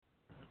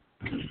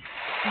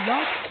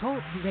Blog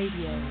Talk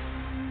Radio.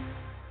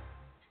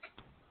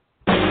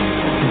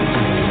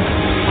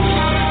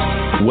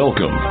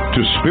 Welcome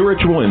to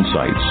Spiritual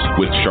Insights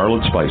with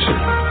Charlotte Spicer.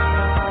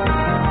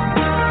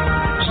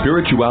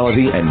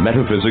 Spirituality and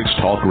Metaphysics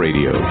Talk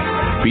Radio,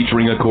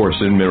 featuring a course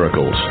in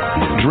miracles,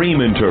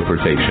 dream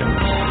interpretation,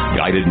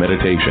 guided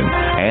meditation,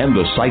 and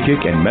the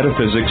psychic and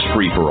metaphysics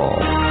free-for-all.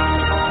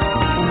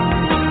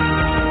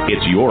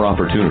 It's your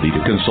opportunity to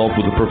consult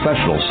with a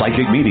professional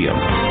psychic medium,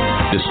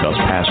 discuss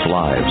past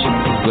lives,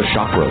 the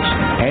chakras,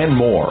 and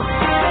more.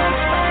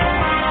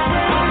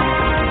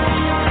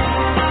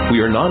 We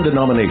are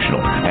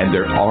non-denominational, and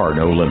there are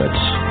no limits.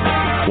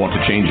 Want to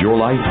change your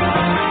life?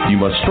 You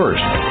must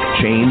first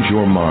change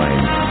your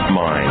mind.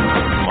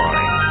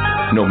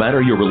 No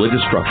matter your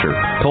religious structure,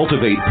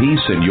 cultivate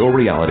peace in your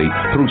reality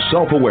through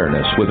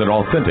self-awareness with an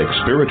authentic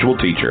spiritual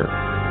teacher.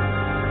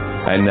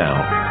 And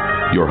now,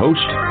 your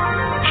host,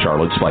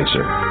 Charlotte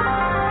Spicer.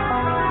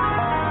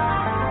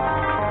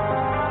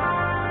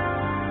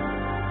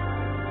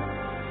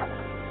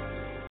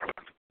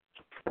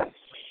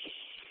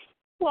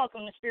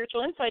 Welcome to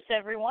Spiritual Insights,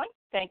 everyone.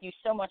 Thank you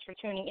so much for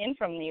tuning in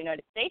from the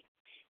United States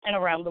and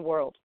around the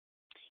world.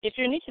 If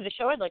you're new to the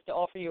show, I'd like to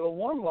offer you a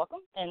warm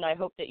welcome, and I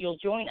hope that you'll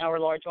join our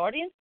large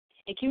audience,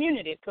 a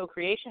community of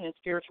co-creation and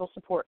spiritual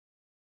support.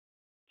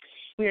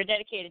 We are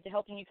dedicated to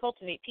helping you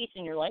cultivate peace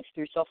in your life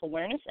through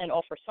self-awareness and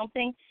offer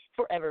something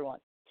for everyone.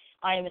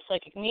 I am a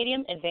psychic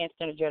medium, advanced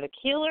energetic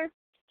healer,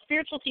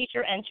 spiritual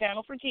teacher, and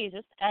channel for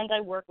Jesus, and I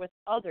work with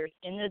others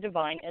in the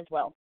divine as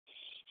well.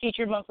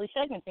 Featured monthly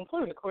segments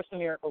include A Course in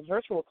Miracles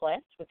virtual class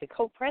with the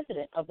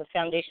co-president of the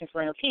Foundation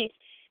for Inner Peace,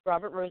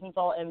 Robert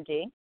Rosenthal,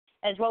 MD,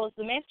 as well as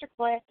the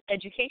Masterclass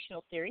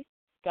educational series,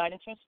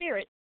 Guidance from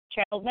Spirit,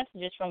 Channeled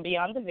Messages from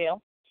Beyond the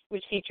Veil,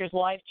 which features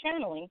live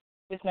channeling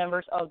with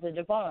members of the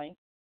divine.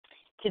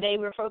 Today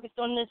we're focused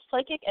on the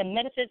psychic and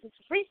metaphysics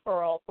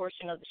free-for-all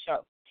portion of the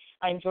show.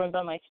 I am joined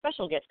by my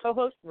special guest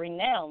co-host,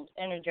 renowned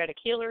energetic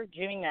healer,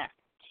 Jimmy Mack.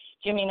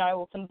 Jimmy and I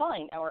will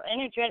combine our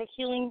energetic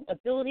healing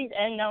abilities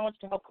and knowledge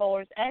to help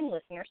callers and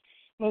listeners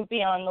move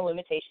beyond the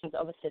limitations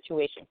of a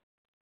situation.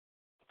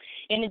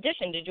 In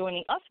addition to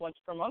joining us once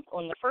per month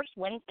on the first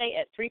Wednesday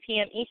at 3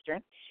 p.m.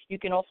 Eastern, you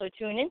can also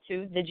tune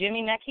into the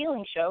Jimmy Mack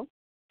Healing Show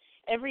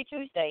every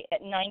Tuesday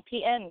at 9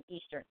 p.m.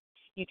 Eastern.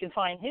 You can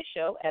find his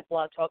show at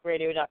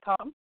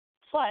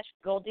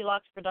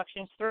blogtalkradio.com/Goldilocks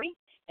Productions 3,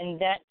 and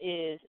that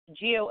is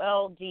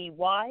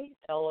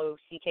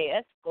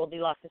GOLDYLOCKS.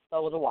 Goldilocks is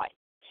spelled with a Y.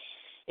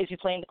 If you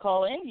plan to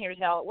call in, here's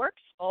how it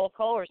works. All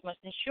callers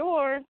must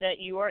ensure that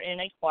you are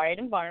in a quiet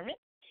environment,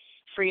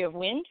 free of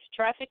wind,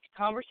 traffic,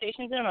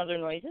 conversations, and other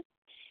noises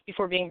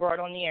before being brought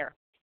on the air.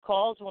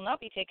 Calls will not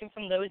be taken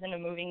from those in a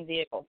moving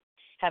vehicle.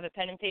 Have a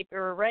pen and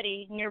paper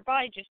ready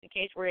nearby just in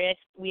case we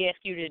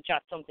ask you to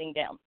jot something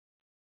down.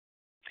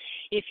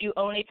 If you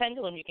own a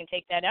pendulum, you can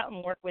take that out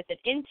and work with it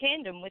in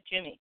tandem with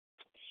Jimmy.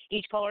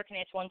 Each caller can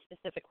ask one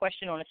specific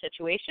question on a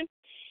situation.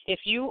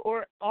 If you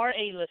are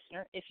a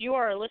listener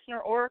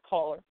or a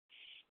caller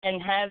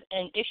and have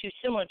an issue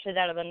similar to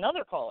that of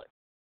another caller,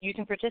 you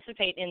can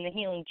participate in the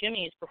healing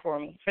Jimmy is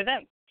performing for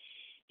them.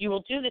 You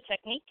will do the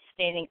technique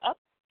standing up,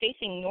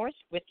 facing north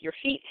with your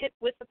feet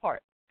hip-width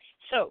apart.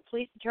 So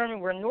please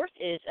determine where north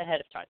is ahead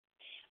of time.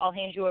 I'll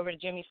hand you over to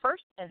Jimmy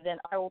first, and then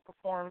I will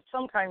perform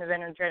some kind of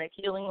energetic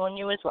healing on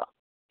you as well.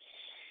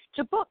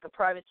 To book a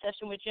private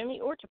session with Jimmy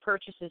or to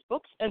purchase his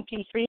books,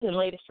 MP3s, and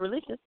latest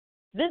releases,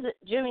 visit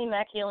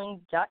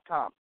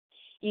JimmyMackHealing.com.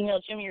 Email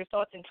Jimmy your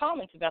thoughts and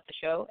comments about the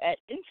show at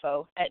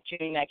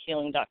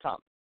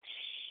info@JimmyMackHealing.com.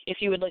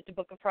 If you would like to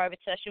book a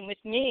private session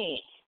with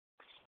me,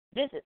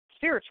 visit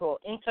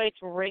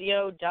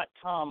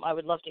SpiritualInsightsRadio.com. I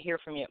would love to hear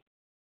from you.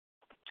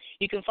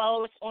 You can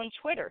follow us on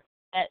Twitter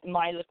at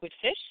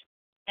MyLiquidFish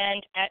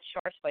and at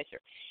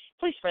CharSpicer.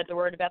 Please spread the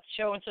word about the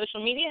show on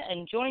social media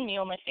and join me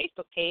on my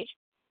Facebook page,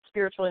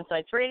 Spiritual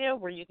Insights Radio,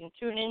 where you can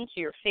tune in to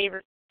your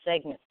favorite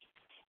segments.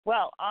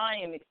 Well, I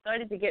am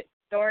excited to get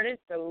started,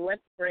 so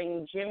let's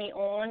bring Jimmy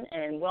on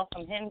and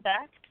welcome him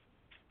back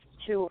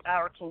to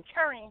our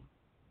concurring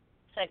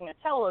segments.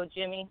 Hello,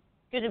 Jimmy.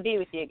 Good to be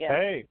with you again.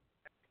 Hey.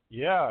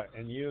 Yeah,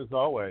 and you as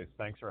always.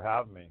 Thanks for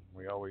having me.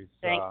 We always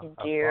Thank you,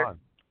 have dear. fun.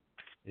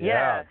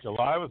 Yeah,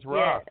 July was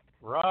rough. Yeah.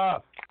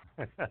 Rough.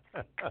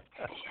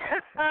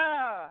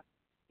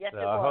 Yes, it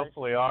was.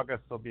 Hopefully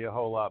August will be a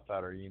whole lot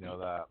better. You know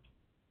that.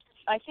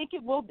 I think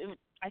it will.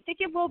 I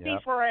think it will be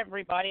for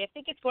everybody. I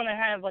think it's going to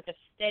have like a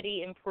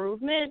steady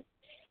improvement,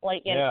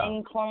 like an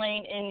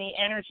incline in the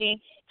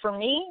energy. For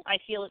me, I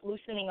feel it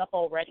loosening up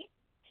already.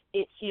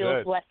 It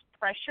feels less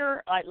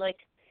pressure.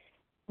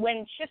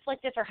 When shifts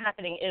like this are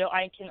happening,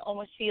 I can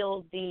almost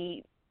feel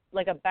a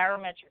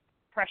barometric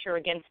pressure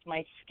against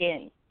my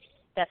skin.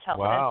 That's how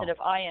sensitive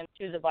I am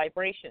to the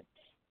vibration.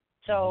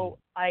 So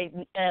I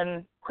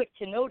am quick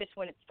to notice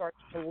when it starts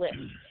to lift.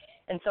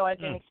 And so I've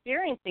been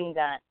experiencing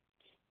that.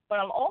 But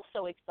I'm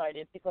also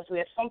excited because we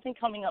have something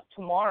coming up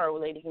tomorrow,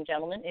 ladies and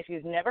gentlemen, if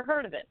you've never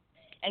heard of it.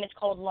 And it's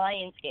called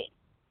Lionsgate.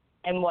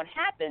 And what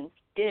happens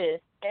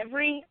is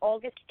every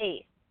August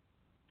 8th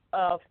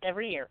of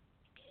every year,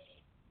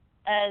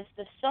 as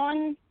the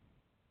sun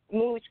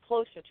moves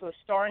closer to a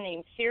star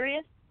named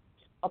Sirius,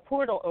 a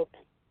portal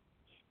opens.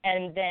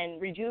 And then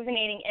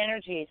rejuvenating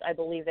energies, I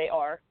believe they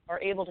are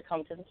able to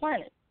come to the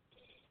planet.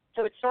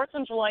 So it starts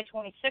on July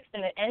 26th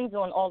and it ends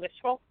on August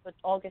 12th, but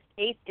August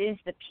 8th is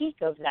the peak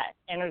of that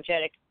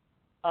energetic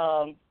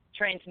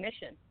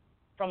transmission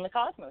from the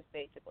cosmos,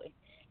 basically.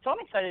 So I'm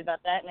excited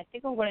about that, and I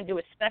think I'm going to do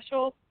a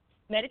special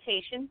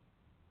meditation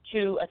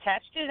to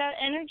attach to that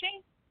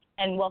energy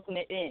and welcome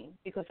it in,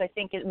 because I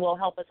think it will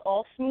help us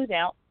all smooth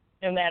out,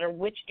 no matter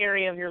which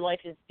area of your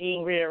life is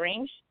being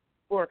rearranged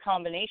or a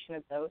combination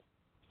of those.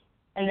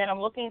 And then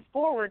I'm looking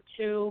forward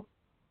to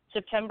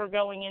September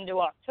going into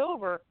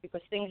October,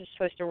 because things are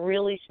supposed to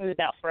really smooth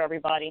out for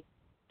everybody,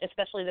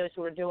 especially those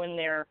who are doing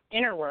their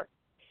inner work.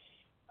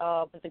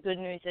 But the good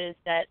news is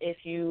that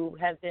if you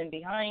have been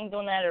behind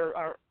on that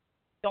or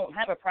don't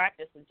have a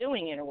practice of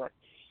doing inner work,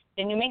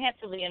 then you may have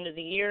till the end of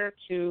the year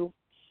to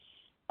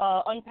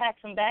unpack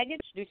some baggage,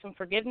 do some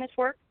forgiveness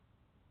work.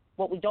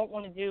 What we don't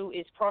want to do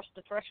is cross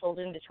the threshold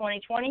into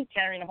 2020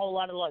 carrying a whole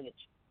lot of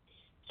luggage.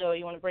 So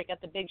you want to break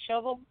out the big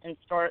shovel and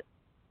start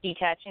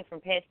detaching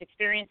from past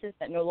experiences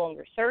that no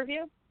longer serve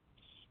you,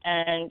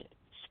 and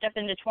step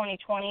into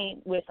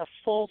 2020 with a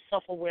full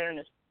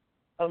self-awareness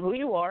of who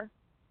you are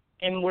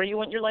and where you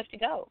want your life to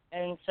go.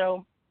 And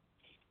so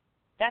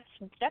that's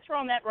where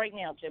I'm at right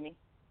now, Jimmy.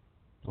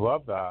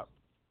 Love that.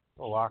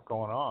 A lot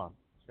going on.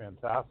 It's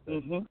fantastic.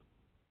 Mm-hmm.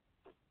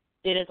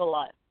 It is a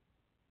lot.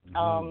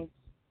 Mm-hmm.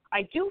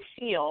 I do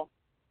feel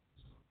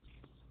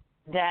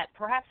that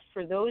perhaps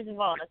for those of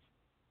us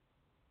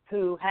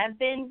who have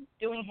been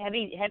doing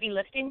heavy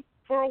lifting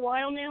for a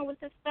while now with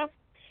this stuff,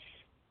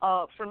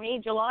 for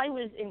me, July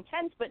was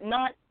intense, but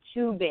not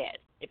too bad,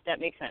 if that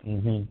makes sense.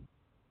 Mm-hmm.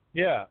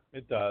 Yeah,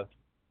 it does.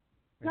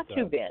 Not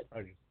too bad.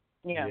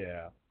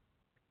 Yeah.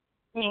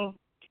 I mean,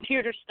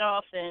 computer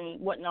stuff and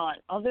whatnot.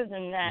 Other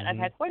than that, Mm-hmm. I've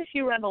had quite a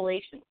few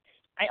revelations.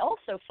 I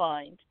also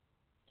find,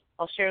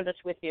 I'll share this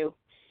with you,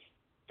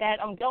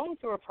 that I'm going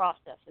through a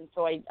process, and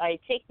so I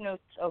take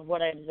notes of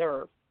what I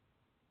observe.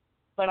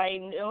 But I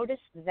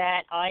noticed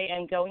that I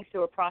am going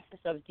through a process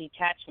of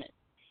detachment.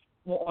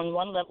 Well, on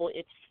one level,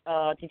 it's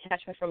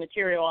detachment from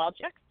material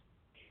objects,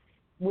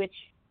 which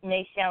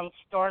may sound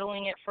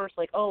startling at first,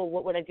 like, oh,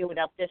 what would I do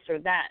without this or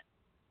that?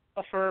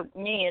 But for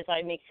me, as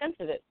I make sense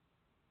of it,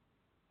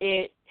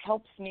 it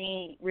helps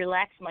me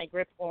relax my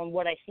grip on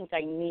what I think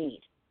I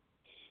need.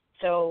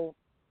 So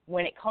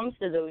when it comes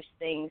to those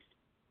things,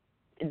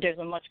 there's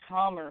a much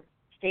calmer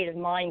state of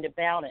mind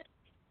about it.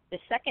 The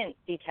second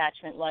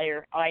detachment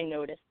layer I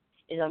noticed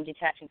is I'm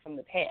detaching from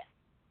the past.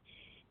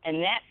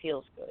 And that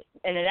feels good.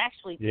 And it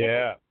actually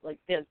tickles. Like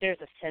there's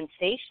a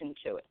sensation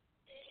to it.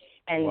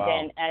 And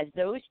then as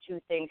those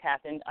two things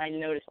happened, I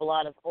noticed a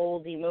lot of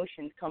old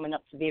emotions coming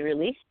up to be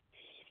released.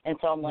 And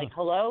so I'm like,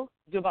 hello,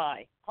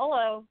 goodbye.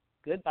 Hello,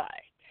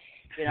 goodbye.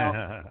 You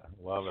know?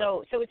 Love it.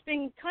 So it's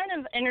been kind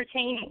of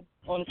entertaining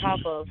on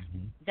top of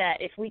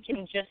that, if we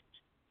can just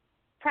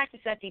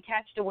practice that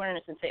detached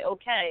awareness and say,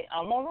 okay,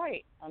 I'm all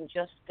right. I'm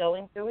just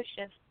going through a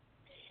shift.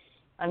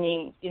 I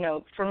mean, you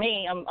know, for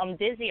me, I'm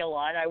busy a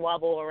lot. I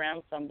wobble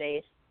around some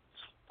days.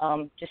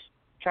 Just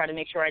try to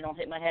make sure I don't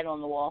hit my head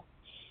on the wall.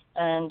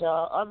 And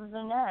other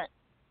than that,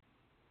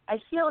 I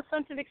feel a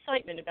sense of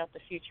excitement about the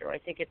future. I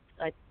think it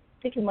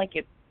might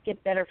get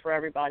better for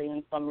everybody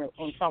on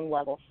some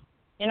level.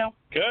 You know?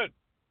 Good.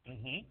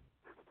 Mhm.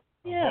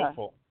 Yeah. I'm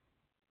hopeful.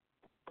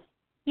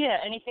 Yeah.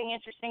 Anything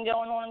interesting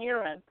going on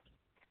your end?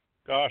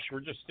 Gosh, we're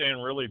just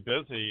staying really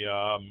busy.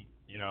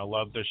 You know, I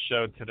love this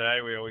show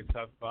today. We always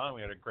have fun.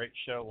 We had a great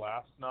show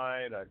last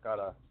night. I got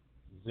a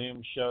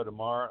Zoom show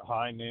tomorrow at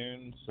high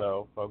noon.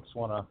 So folks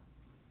want to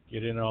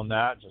get in on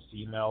that, just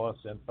email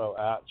us,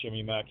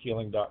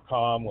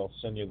 info@jimmymackhealing.com. We'll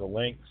send you the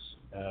links.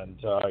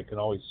 And you can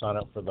always sign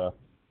up for the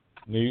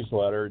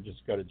newsletter.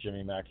 Just go to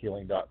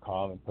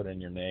jimmymackhealing.com and put in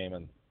your name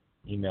and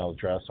email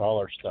address. All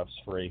our stuff's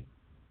free.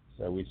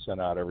 So we send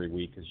out every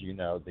week, as you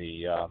know,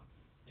 the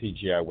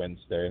TGI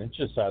Wednesday. And it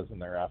just has in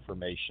there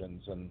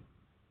affirmations and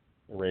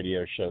the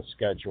radio show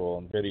schedule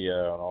and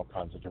video and all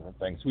kinds of different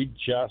things. We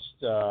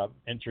just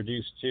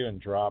introduced to and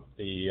dropped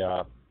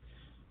the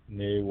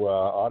new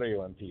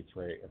audio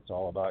MP3. It's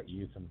all about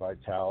youth and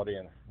vitality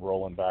and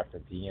rolling back to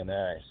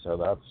DNA. So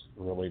that's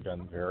really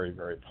been very,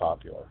 very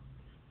popular.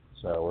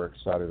 So we're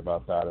excited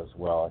about that as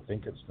well. I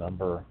think it's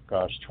number,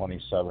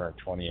 27 or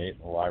 28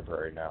 in the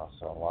library now.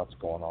 So lots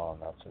going on.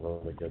 That's a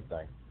really good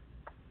thing.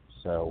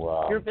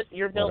 So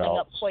you're building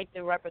up quite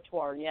the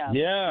repertoire, yeah.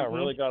 Yeah,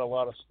 really got a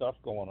lot of stuff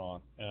going on.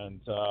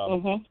 And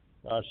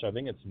gosh, I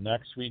think it's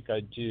next week I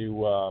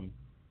do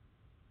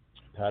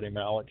Patty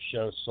Malik's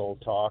show, Soul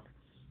Talk,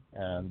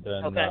 and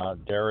then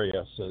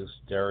Darius's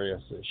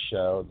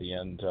show the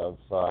end of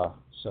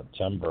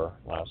September,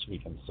 last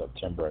week in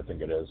September, I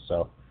think it is.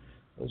 So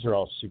those are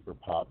all super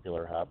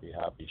popular, happy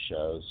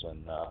shows,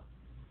 and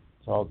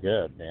it's all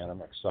good, man.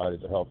 I'm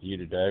excited to help you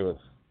today with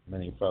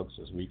many folks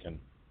as we can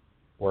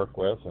work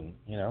with, and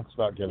you know, it's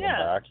about giving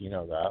back. You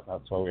know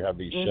that's why we have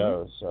these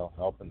shows. So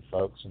helping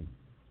folks and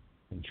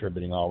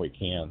contributing all we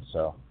can.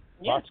 So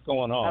Yeah. Lots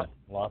going on.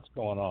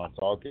 It's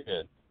all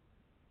good.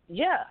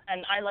 Yeah,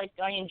 and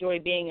I enjoy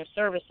being of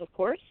service, of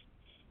course.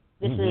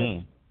 This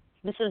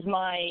is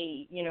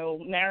my,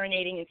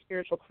 marinating in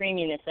spiritual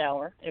creaminess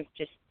hour.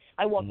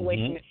 I walk away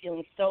from it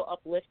feeling so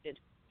uplifted.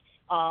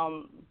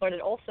 But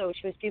it also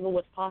shows people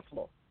what's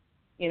possible.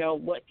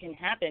 What can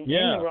happen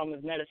in the realm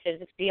of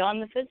metaphysics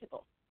beyond the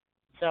physical.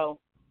 So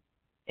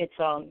it's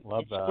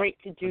great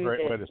to do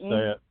Great this. way to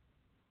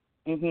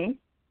say it.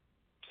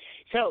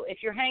 So if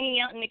you're hanging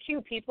out in the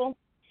queue, people,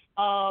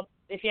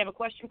 if you have a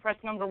question, press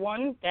number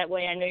 1. That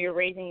way I know you're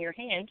raising your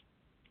hand.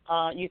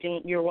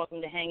 You're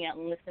welcome to hang out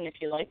and listen if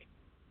you like.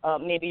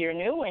 Maybe you're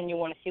new and you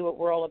want to see what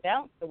we're all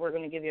about, so we're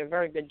going to give you a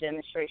very good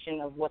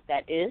demonstration of what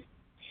that is.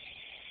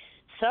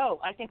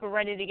 So I think we're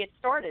ready to get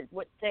started.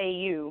 What say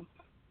you?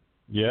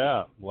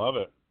 Yeah, love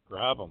it.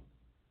 Grab them.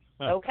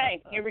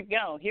 Okay, here we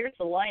go. Here's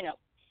the lineup.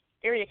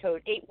 Area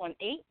code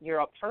 818,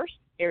 you're up first.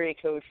 Area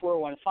code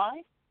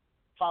 415,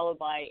 followed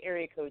by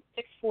area code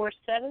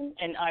 647,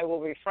 and I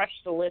will refresh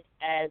the list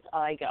as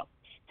I go.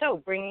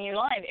 So bringing you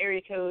live,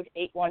 area code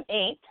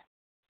 818.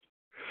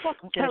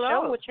 Welcome to the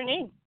show. What's your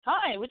name?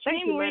 Hi, what's your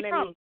name and where are you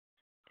from?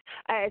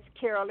 It's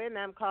Carolyn.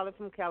 I'm calling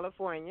from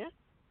California.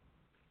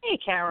 Hey,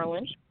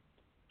 Carolyn.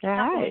 Hi.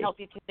 How can we help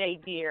you today,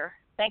 dear?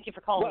 Thank you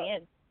for calling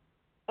in.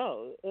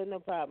 Oh, no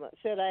problem.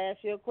 Should I ask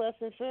you a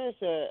question first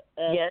or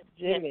ask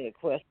Jimmy a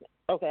question?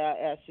 Okay,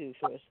 I'll ask you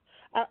first.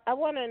 I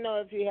want to know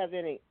if you have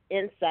any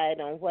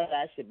insight on what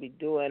I should be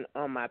doing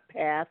on my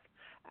path.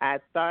 I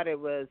thought it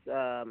was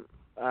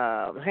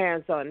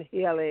hands-on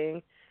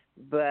healing,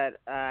 but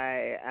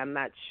I'm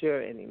not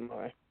sure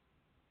anymore.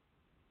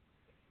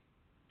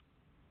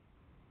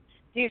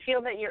 Do you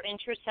feel that your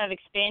interests have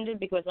expanded?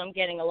 Because I'm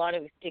getting a lot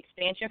of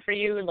expansion for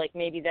you, like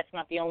maybe that's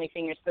not the only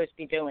thing you're supposed to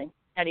be doing.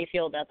 How do you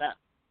feel about that?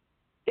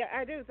 Yeah,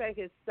 I do think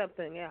it's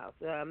something else.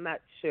 I'm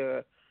not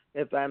sure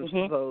if I'm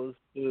supposed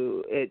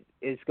to,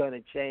 it's going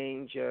to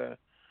change or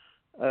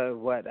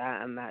what.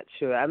 I'm not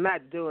sure. I'm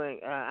not doing,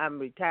 I'm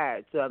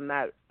retired, so I'm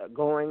not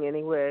going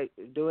anywhere,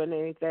 doing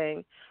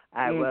anything.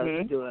 I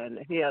was doing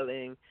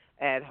healing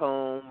at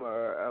home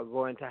or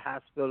going to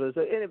hospitals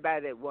or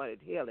anybody that wanted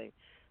healing.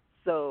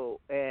 So,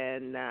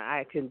 and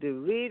I can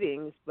do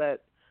readings,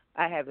 but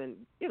I haven't,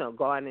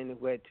 gone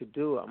anywhere to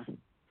do them.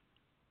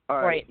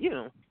 Or,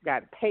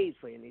 got paid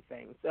for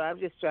anything. So I'm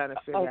just trying to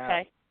figure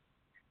out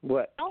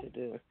what to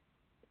do.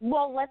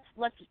 Well, let's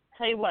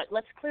tell you what.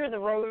 Let's clear the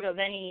road of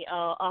any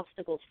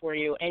obstacles for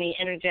you, any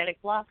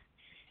energetic blocks,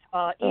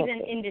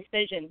 even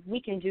indecision.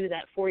 We can do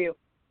that for you.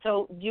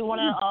 So do you want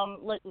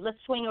to let's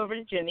swing over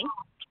to Jimmy.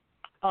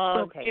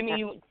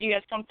 Jimmy, do you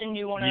have something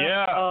you want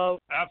to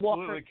walk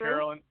her through?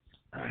 Carolyn.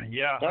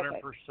 Yeah,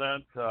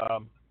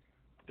 100%.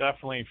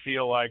 Definitely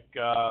feel like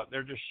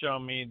they're just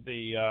showing me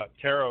the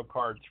tarot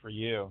cards for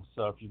you.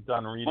 So if you've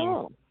done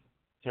readings,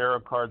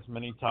 tarot cards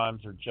many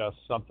times are just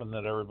something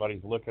that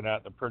everybody's looking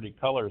at the pretty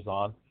colors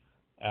on,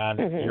 and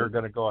you're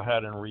going to go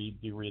ahead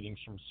and do readings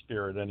from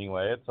Spirit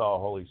anyway. It's all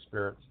Holy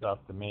Spirit stuff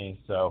to me,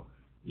 so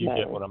you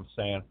get what I'm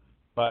saying.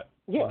 But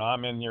when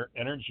I'm in your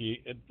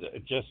energy, it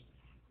just,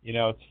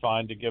 it's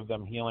fine to give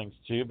them healings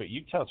too, but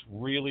you test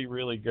really,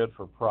 really good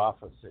for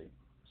prophecy.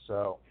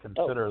 So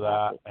consider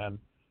that, and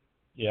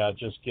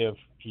just give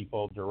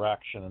people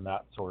direction and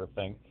that sort of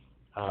thing.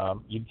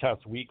 You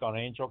test weak on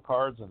angel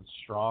cards and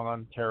strong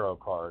on tarot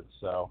cards.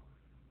 So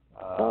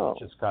it's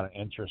just kind of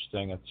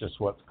interesting. It's just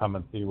what's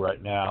coming through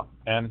right now.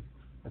 And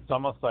it's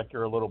almost like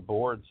you're a little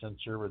bored since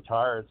you're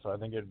retired, so I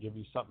think it'd give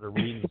you something to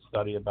read and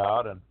study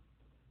about. And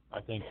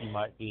I think you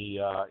might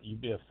be,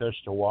 you'd be a fish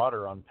to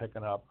water on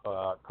picking up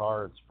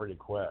cards pretty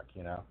quick,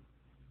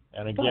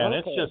 And again,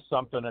 it's just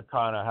something to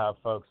kind of have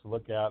folks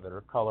look at that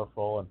are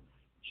colorful and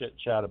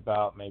chit-chat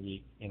about,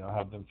 maybe,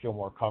 have them feel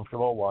more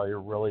comfortable while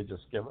you're really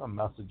just giving them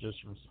messages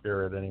from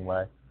Spirit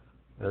anyway.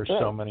 There's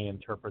so many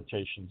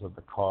interpretations of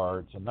the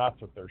cards, and that's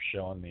what they're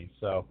showing me.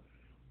 So,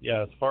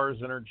 as far as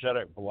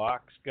energetic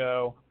blocks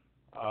go,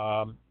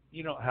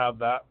 you don't have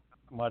that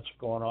much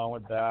going on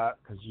with that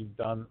because you've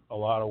done a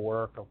lot of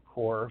work, of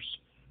course.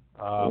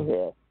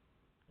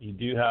 You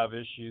do have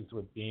issues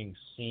with being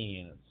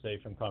seen. It's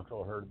safe and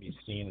comfortable for her to be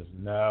seen as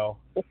no.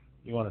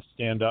 You want to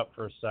stand up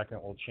for a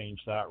second, we'll change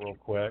that real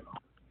quick.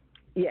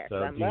 Yes, so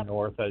I'm due up.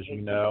 north, as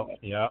you know.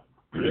 Yeah.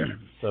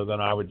 So then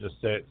I would just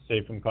say it's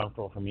safe and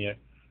comfortable for me,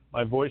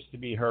 my voice to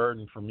be heard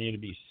and for me to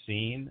be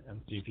seen,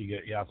 and see if you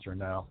get yes or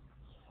no.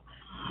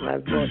 My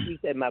voice, you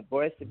said my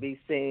voice to be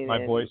seen.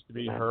 My voice to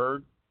be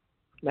heard.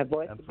 My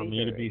voice and to for be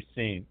me heard. to be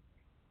seen.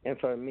 And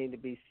for me to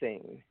be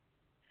seen.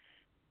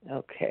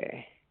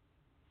 Okay.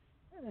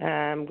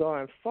 I'm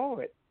going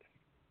forward.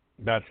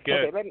 That's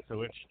good. Okay,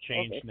 so it's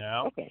changed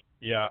now. Okay.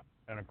 Yeah.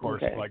 And of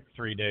course, like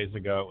 3 days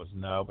ago, it was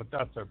no, but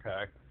that's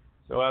okay.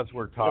 So as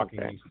we're talking,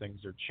 these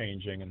things are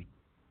changing and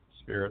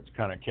Spirit's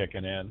kind of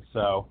kicking in.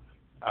 So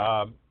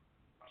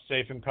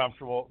safe and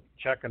comfortable.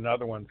 Check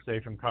another one.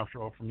 Safe and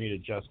comfortable for me to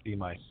just be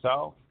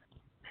myself.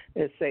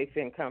 It's safe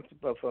and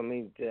comfortable for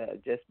me to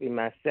just be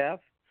myself.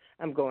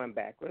 I'm going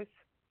backwards.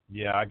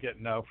 Yeah, I get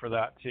no for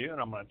that too,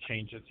 and I'm going to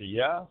change it to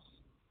yes.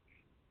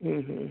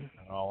 Mhm.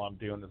 And all I'm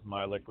doing is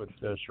my liquid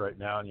fish right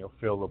now, and you'll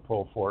feel the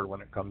pull forward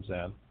when it comes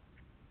in.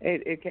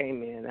 It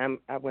came in.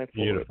 I went for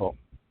it. Beautiful.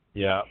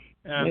 Yeah.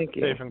 And Thank it's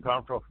you. safe and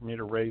comfortable for me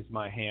to raise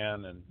my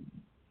hand and,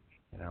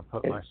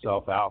 put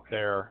myself out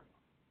there.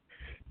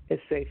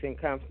 It's safe and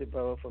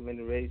comfortable for me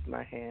to raise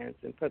my hands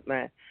and put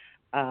my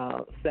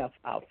self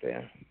out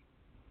there.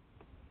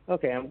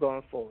 Okay, I'm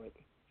going forward.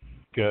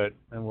 Good.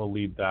 And we'll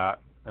leave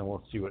that, and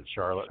we'll see what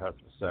Charlotte has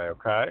to say,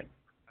 okay?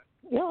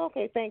 No,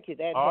 okay, thank you.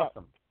 That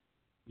Awesome.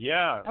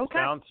 Yeah, Okay.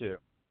 sound to.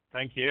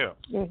 Thank you.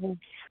 Mm-hmm.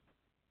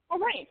 All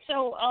right.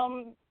 So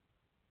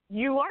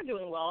you are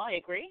doing well. I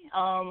agree.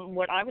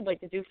 What I would like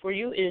to do for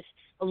you is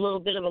a little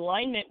bit of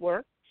alignment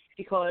work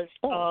because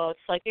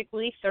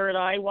psychically, third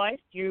eye wise,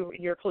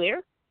 you're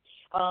clear.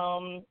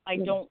 I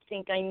don't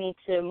think I need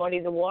to muddy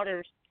the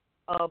waters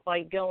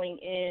by going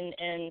in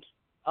and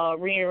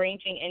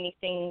rearranging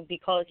anything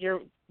because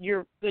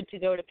you're good to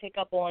go to pick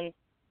up on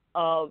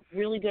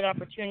really good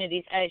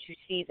opportunities as you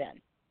see them,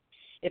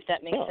 if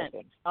that makes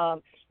sense.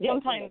 Okay.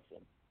 Sometimes,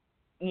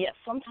 yes,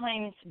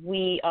 sometimes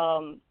we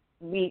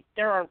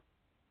there are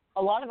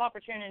a lot of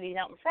opportunities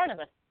out in front of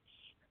us,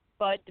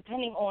 but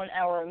depending on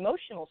our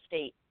emotional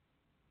state,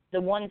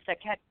 the ones that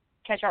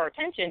catch our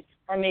attention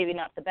are maybe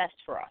not the best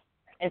for us,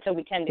 and so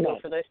we tend to go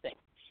for those things.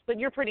 But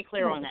you're pretty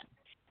clear on that.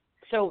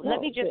 So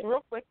let me just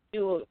real quick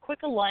do a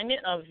quick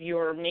alignment of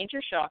your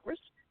major chakras.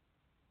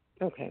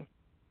 Okay.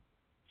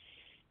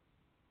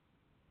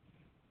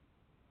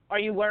 Are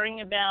you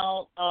worrying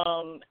about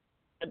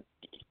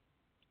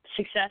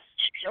success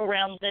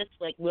around this?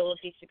 Like, will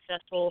it be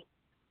successful?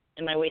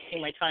 Am I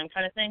wasting my time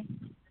kind of thing?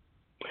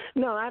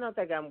 No, I don't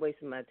think I'm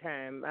wasting my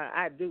time.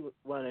 I do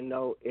want to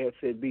know if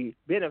it'd be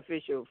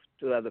beneficial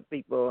to other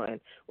people and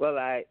will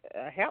I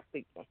help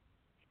people.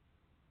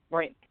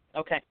 Right.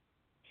 Okay.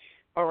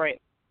 All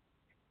right.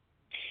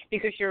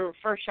 Because your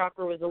first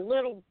chakra was a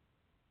little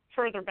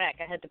further back,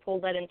 I had to pull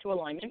that into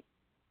alignment.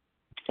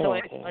 So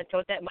I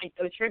thought that might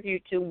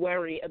attribute to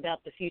worry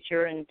about the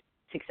future and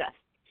success.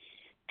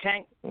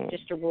 Okay?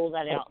 Just to rule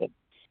that out.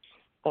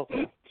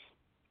 Okay.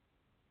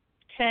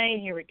 Okay,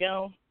 here we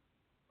go.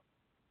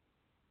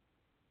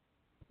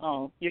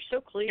 Oh, you're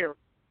so clear.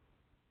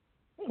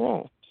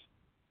 Oh.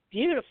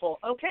 Beautiful.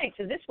 Okay,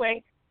 so this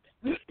way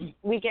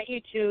we get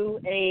you to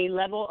a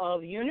level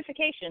of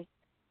unification,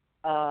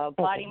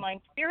 body,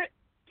 mind, spirit.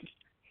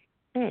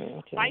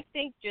 Okay. I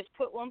think just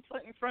put one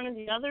foot in front of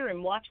the other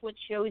and watch what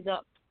shows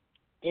up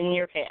in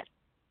your path.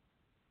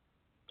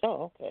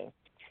 Oh, okay.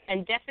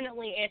 And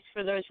definitely ask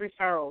for those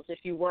referrals. If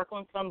you work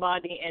on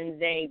somebody and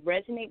they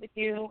resonate with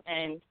you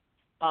and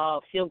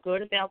feel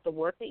good about the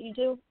work that you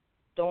do,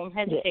 don't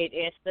hesitate.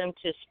 Ask them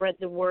to spread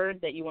the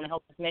word that you want to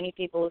help as many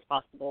people as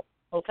possible.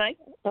 Okay?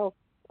 Oh,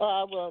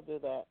 I will do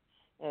that.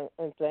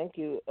 And thank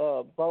you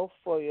both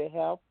for your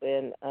help.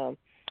 And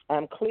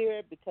I'm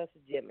clear because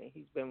of Jimmy.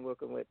 He's been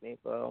working with me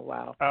for a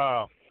while.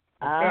 Oh,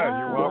 good.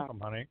 You're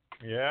welcome, honey.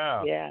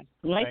 Yeah. Yeah.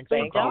 Thanks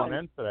for calling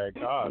in today.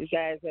 Gosh. You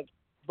guys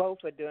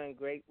both are doing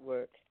great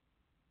work.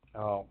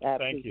 Oh,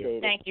 thank you.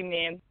 It. Thank you,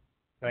 ma'am.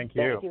 Thank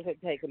you. Thank you for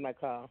taking my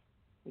call.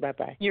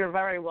 Bye-bye. You're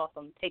very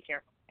welcome. Take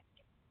care.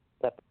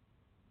 Bye-bye.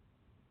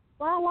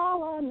 La, la,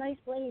 la, nice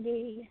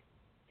lady.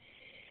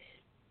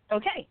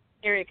 Okay,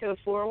 area code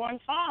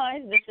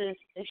 415.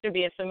 This should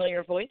be a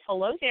familiar voice.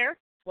 Hello there.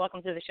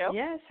 Welcome to the show.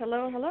 Yes,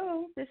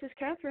 hello. This is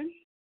Catherine.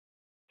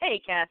 Hey,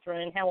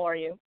 Catherine. How are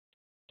you?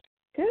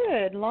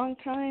 Good. Long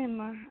time.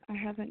 I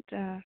haven't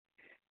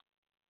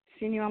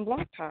seen you on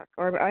Blog Talk,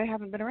 or I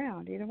haven't been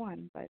around, either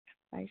one, but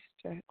nice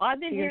to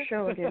see your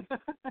show again.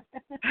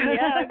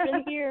 Yeah, I've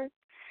been here.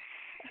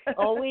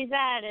 Always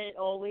at it,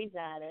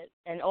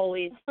 and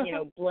always,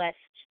 blessed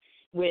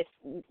with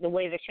the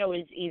way the show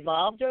has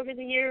evolved over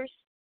the years.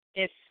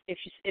 If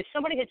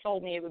somebody had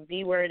told me it would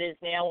be where it is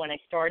now when I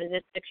started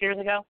it 6 years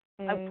ago,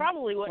 I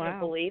probably wouldn't have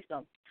believed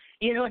them.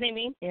 You know what I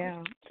mean?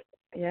 Yeah,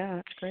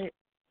 it's great.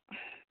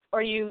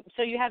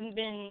 So you haven't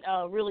been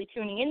really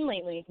tuning in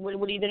lately. What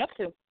have you been up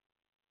to?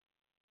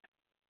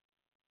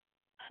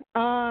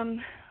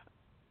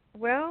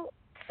 Well,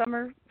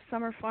 summer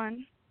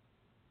fun,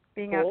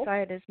 being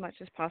outside as much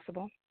as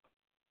possible.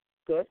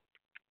 Good.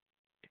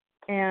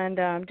 And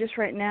just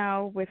right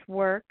now with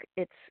work,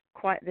 it's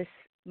quite this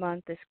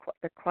month is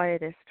the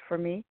quietest for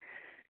me.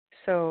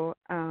 So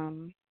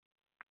I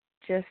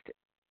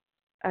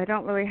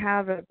don't really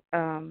have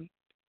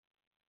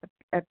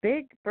a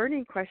big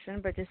burning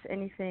question, but just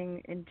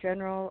anything in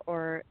general,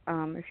 or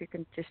if you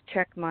can just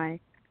check my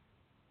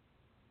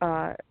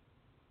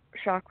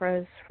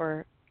chakras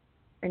for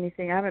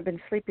anything. I haven't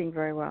been sleeping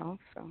very well,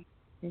 so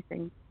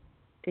anything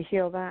to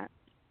heal that.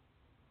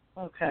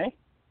 Okay.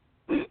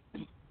 And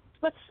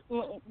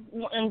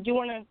do you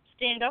want to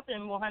stand up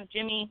and we'll have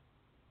Jimmy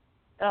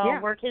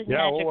work his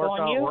magic we'll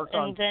on you? Work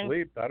on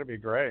sleep. That'd be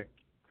great.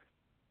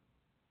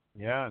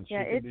 Yeah, and she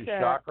can do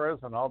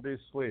chakras, and I'll do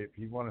sleep.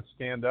 You want to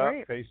stand up,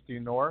 face due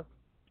north.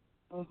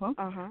 Uh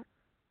huh.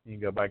 You can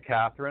go by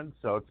Catherine,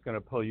 so it's going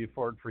to pull you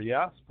forward for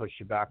yes, push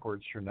you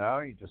backwards for no.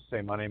 You just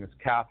say, my name is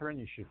Catherine.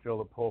 You should feel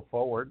the pull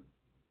forward.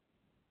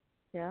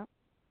 Yeah.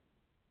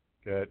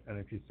 Good. And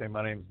if you say,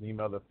 my name's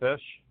Nemo the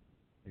fish,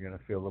 you're going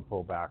to feel the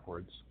pull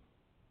backwards.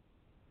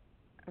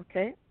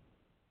 Okay.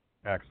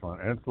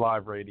 Excellent. And it's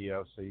live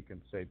radio, so you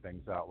can say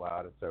things out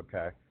loud. It's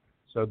okay.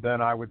 So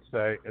then I would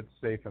say it's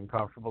safe and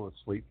comfortable to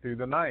sleep through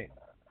the night.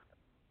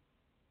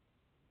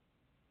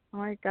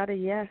 Oh, I got a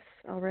yes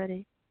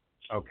already.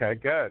 Okay,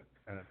 good.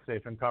 And it's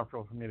safe and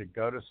comfortable for me to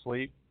go to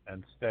sleep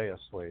and stay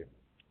asleep.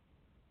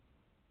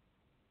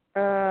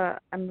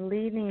 I'm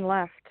leaning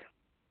left.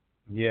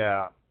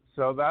 Yeah.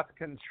 So that's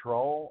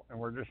control, and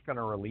we're just going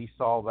to release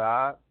all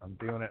that. I'm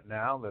doing it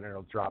now, then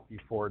it'll drop you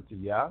forward to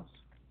yes.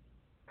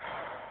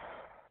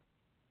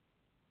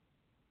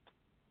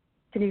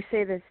 Can you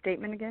say the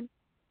statement again?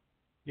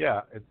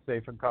 Yeah, it's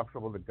safe and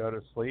comfortable to go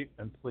to sleep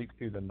and sleep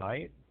through the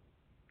night.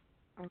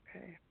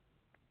 Okay.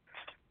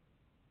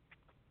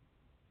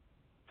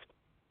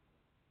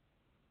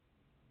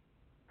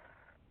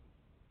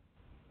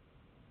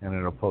 And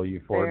it'll pull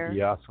you forward to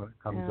yes when it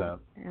comes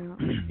in.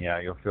 Yeah. Yeah,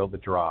 you'll feel the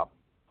drop.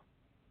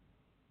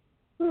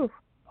 Whew.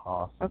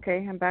 Awesome.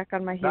 Okay, I'm back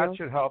on my heels. That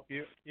should help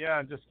you. Yeah,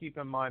 and just keep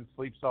in mind,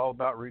 sleep's all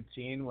about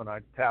routine. When I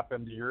tap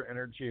into your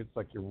energy, it's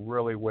like you're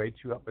really way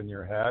too up in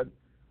your head,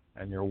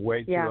 and you're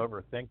way too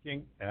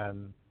overthinking,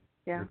 and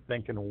you're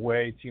thinking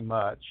way too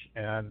much.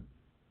 And,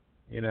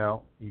 you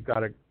know, you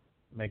got to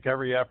make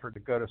every effort to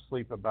go to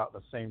sleep about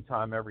the same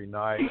time every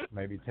night,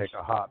 maybe take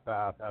a hot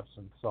bath,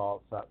 Epsom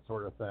salts, that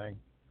sort of thing.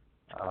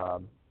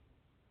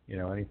 You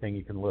know, anything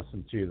you can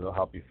listen to that'll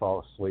help you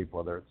fall asleep,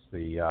 whether it's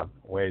the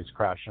waves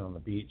crashing on the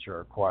beach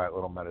or a quiet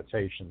little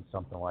meditation,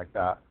 something like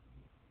that.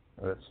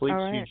 But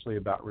sleep's usually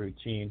about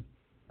routine.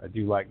 I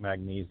do like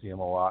magnesium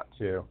a lot,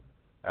 too.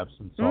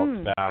 Epsom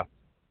salts bath.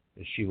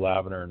 Is she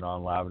lavender or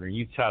non-lavender?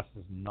 You test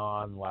as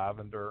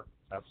non-lavender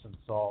Epsom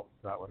salts.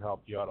 That would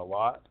help you out a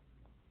lot.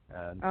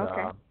 And,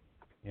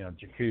 you know,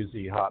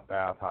 jacuzzi, hot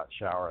bath, hot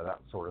shower,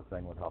 that sort of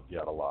thing would help you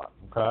out a lot.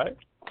 Okay?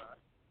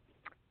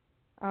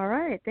 All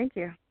right. Thank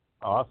you.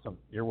 Awesome.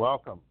 You're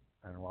welcome.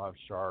 And we'll have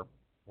Sharp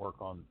work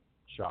on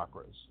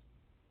chakras.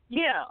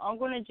 Yeah, I'm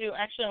going to do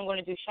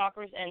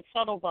chakras and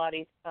subtle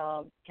bodies,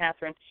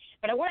 Catherine.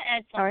 But I want to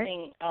add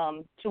something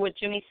to what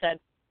Jimmy said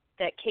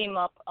that came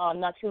up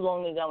not too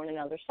long ago in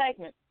another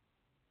segment.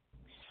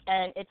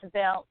 And it's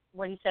about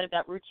what he said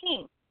about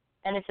routine.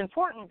 And it's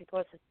important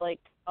because it's like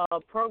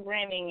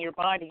programming your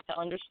body to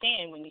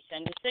understand when you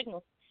send a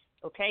signal,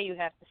 okay, you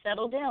have to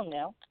settle down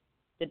now.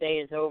 The day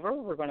is over.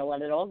 We're going to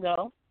let it all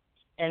go.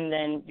 And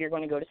then you're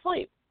going to go to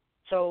sleep.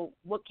 So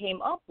what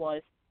came up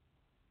was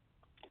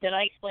that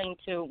I explained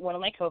to one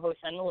of my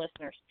co-hosts and the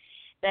listeners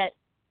that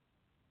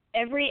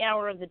every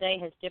hour of the day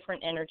has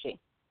different energy.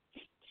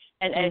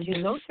 And as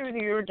you go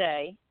through your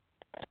day,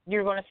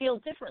 you're going to feel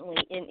differently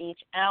in each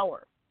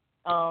hour.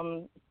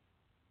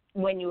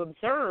 When you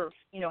observe,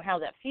 you know, how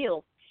that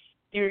feels,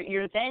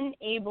 you're then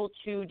able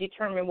to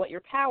determine what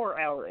your power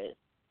hour is.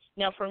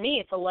 Now, for me,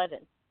 it's 11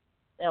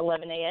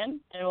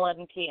 a.m. and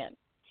 11 p.m.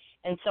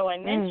 And so I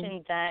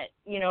mentioned that,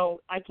 you know,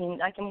 I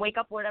can wake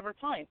up whatever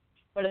time.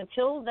 But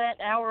until that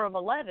hour of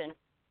 11,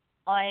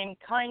 I'm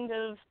kind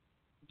of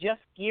just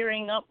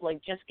gearing up,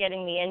 like just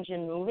getting the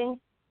engine moving.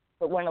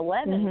 But when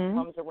 11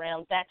 comes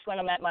around, that's when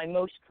I'm at my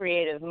most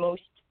creative,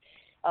 most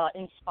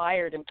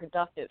inspired and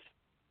productive.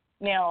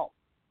 Now,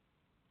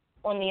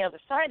 on the other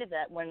side of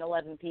that, when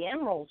 11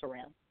 p.m. rolls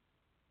around,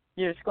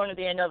 there's going to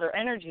be another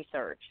energy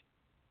surge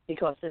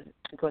because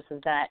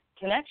of that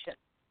connection.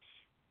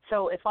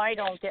 So if I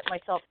don't get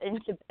myself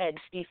into bed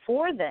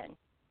before then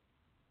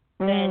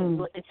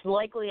it's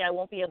likely I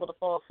won't be able to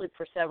fall asleep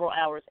for several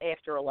hours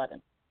after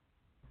 11.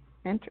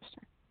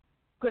 Interesting.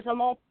 Because I'm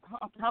all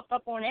hopped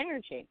up on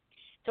energy.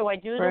 So I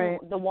do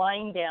the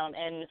wind down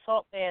and the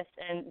salt bath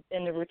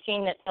and the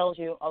routine that tells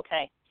you,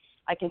 okay,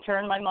 I can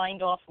turn my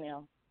mind off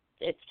now.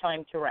 It's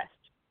time to rest.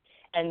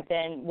 And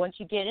then once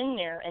you get in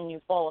there and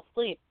you fall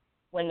asleep,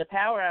 when the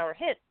power hour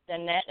hits,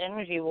 then that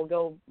energy will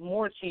go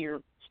more to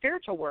your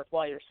spiritual work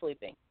while you're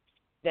sleeping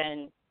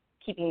than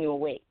keeping you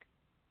awake.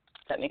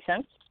 Does that make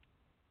sense?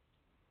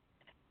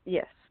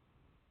 Yes.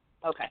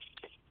 Okay.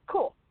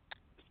 Cool.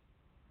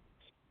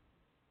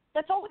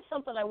 That's always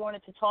something I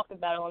wanted to talk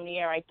about on the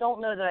air. I don't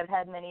know that I've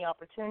had many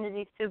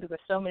opportunities to because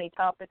so many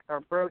topics are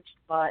broached,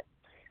 but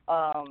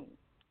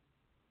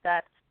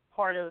that's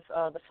part of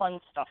the fun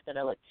stuff that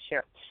I like to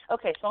share.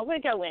 Okay, so I'm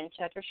going to go in,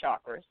 check your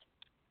chakras.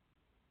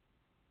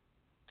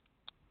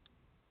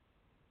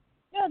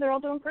 Yeah, they're all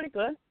doing pretty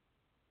good.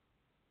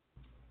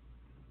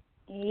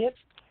 Yep.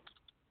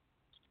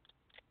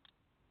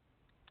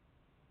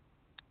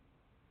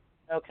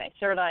 Okay,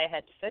 third eye I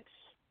had to fix.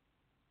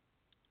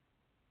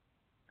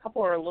 A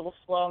couple are a little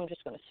slow. I'm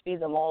just going to speed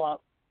them all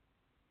up.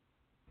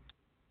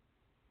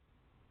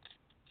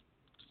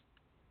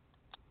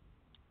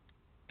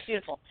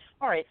 Beautiful.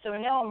 All right, so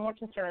now I'm more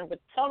concerned with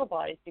subtle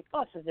bodies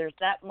because there's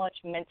that much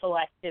mental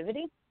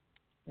activity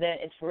that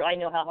I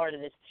know how hard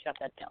it is to shut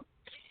that down.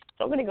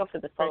 So I'm going to go for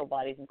the subtle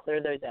bodies and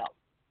clear those out.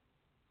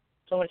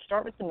 So I'm going to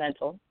start with the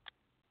mental.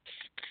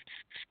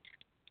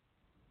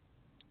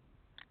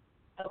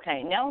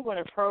 Okay, now I'm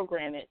going to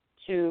program it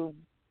to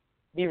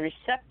be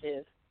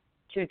receptive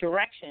to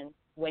direction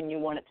when you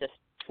want it to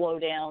slow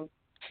down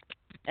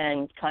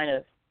and kind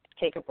of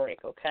take a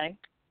break, okay?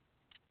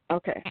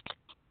 Okay.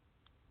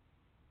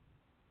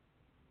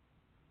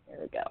 There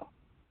we go.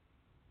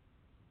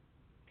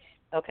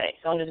 Okay,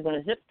 so I'm just going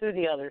to zip through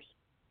the others.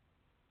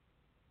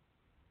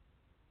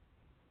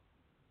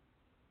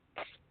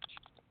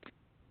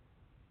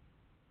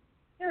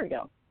 There we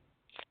go.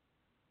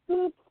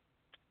 Boop.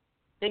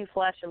 Big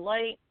flash of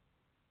light.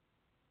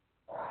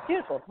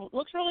 Beautiful.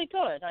 Looks really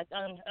good.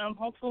 I'm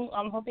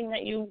hoping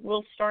that you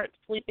will start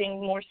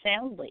sleeping more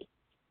soundly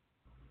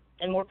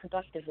and more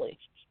productively.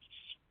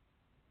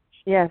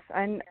 Yes,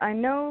 I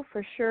know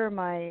for sure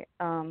my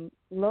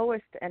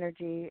lowest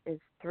energy is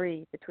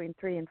between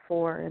 3 and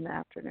 4 in the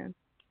afternoon.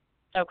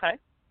 Okay.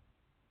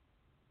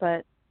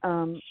 But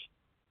and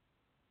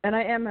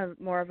I am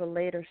more of a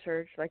later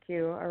surge like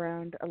you,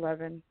 around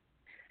 11.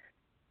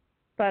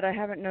 But I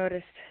haven't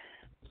noticed.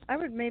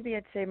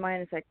 I'd say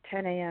mine is like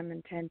 10 a.m.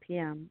 and 10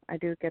 p.m. I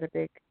do get a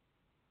big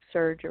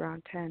surge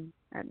around 10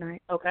 at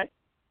night. Okay.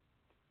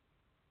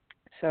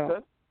 So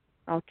good.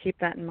 I'll keep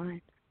that in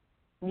mind.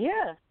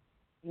 Yeah.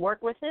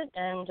 Work with it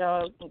and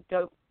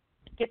go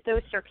get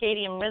those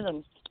circadian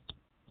rhythms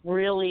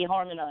really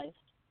harmonized.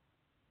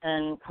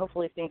 And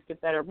hopefully things get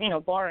better,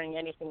 barring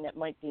anything that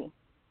might be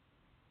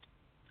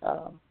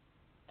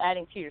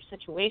adding to your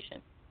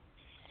situation.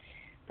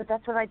 But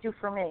that's what I do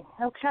for me.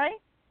 Okay?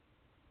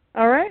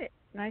 All right.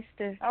 Nice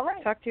to All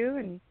right. talk to you.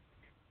 And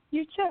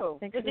you too.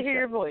 Good to hear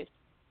your voice.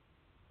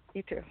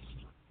 You too.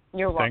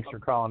 You're welcome. Thanks for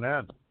calling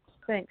in.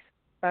 Thanks.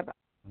 Bye-bye.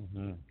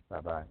 Mm-hmm.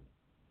 Bye-bye.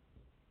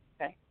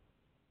 Okay.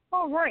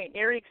 All right.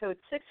 Area code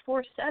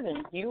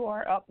 647. You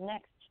are up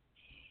next.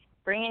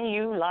 Bringing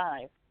you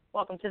live.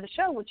 Welcome to the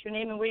show. What's your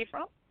name and where are you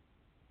from?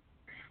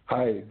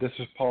 Hi, this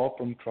is Paul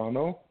from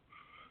Toronto.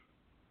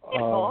 Hey,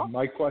 Paul.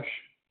 My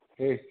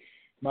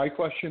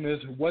question is,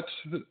 what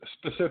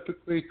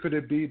specifically could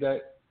it be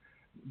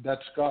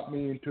that's got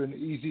me into an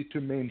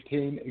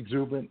easy-to-maintain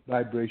exuberant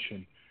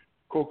vibration?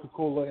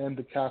 Coca-Cola and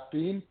the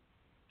caffeine,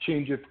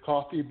 change of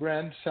coffee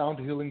brand, sound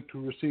healing to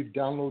receive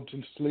downloads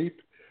and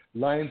sleep,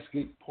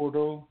 Lionsgate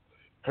portal,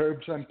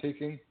 herbs I'm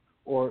taking,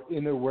 or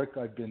inner work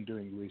I've been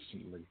doing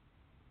recently?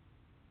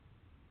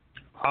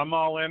 I'm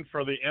all in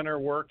for the inner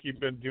work you've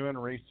been doing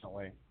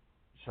recently.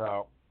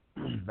 So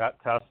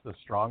that test's the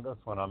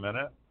strongest when I'm in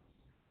it.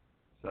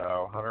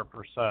 So 100%,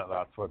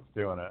 that's what's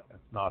doing it.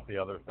 It's not the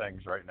other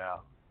things right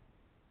now.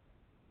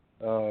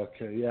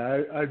 Okay,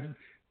 yeah,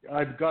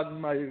 I've gotten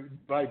my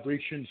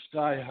vibration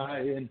sky high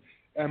and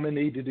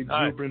emanated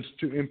exuberance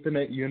to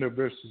infinite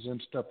universes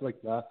and stuff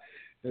like that.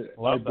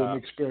 I've been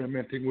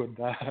experimenting with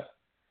that.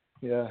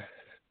 Yeah.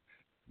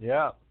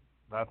 Yeah,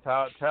 that's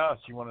how it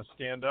tests. You want to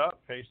stand up,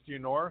 face due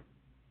north?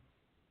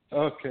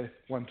 Okay,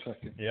 1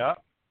 second. Yeah.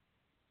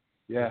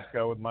 Yeah. Let's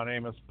go with my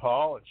name is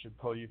Paul. It should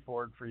pull you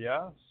forward for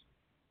yes.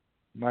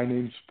 My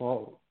name's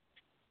Paul.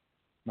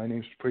 My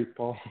name's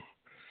Paul.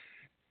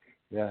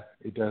 Yeah,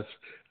 it does.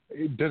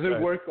 Does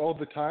it work all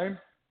the time?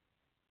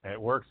 It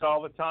works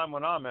all the time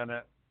when I'm in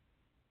it.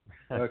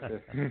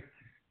 Okay.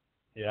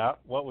 Yeah.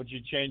 What would you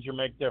change or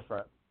make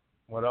different?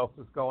 What else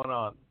is going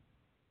on?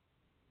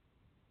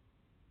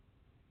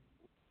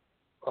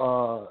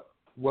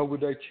 What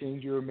would I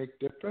change or make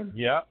different?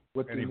 Yeah.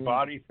 Any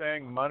body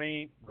thing,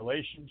 money,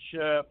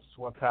 relationships,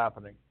 what's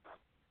happening?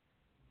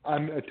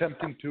 I'm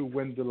attempting to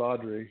win the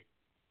lottery.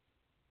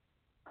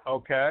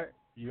 Okay.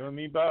 You and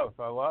me both.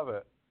 I love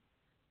it.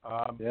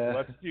 Yeah.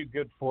 Let's do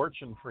good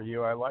fortune for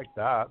you. I like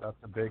that. That's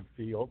a big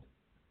field.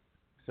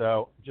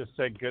 So just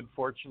say good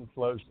fortune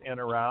flows in,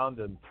 around,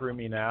 and through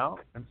me now,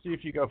 and see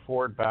if you go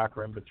forward, back,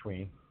 or in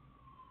between.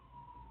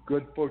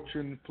 Good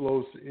fortune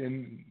flows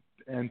in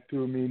and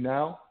through me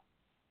now.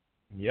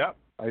 Yep.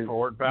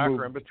 Forward, back,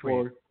 or in between.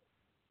 Forward.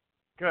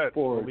 Good.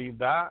 Forward. We'll leave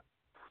that,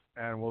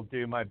 and we'll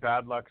do my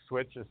bad luck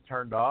switch is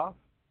turned off.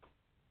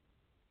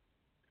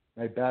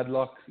 My bad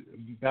luck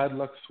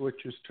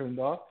switch is turned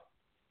off.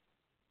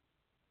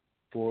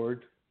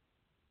 Forward.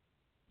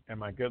 And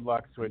my good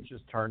luck switch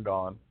is turned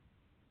on.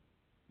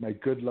 My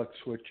good luck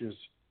switch is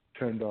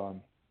turned on.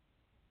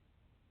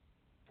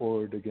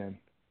 Forward again.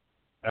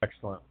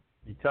 Excellent.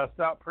 You test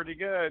out pretty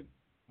good.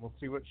 We'll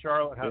see what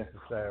Charlotte has to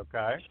say,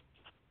 okay?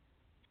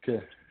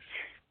 Okay.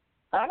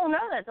 I don't know.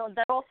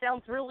 That all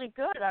sounds really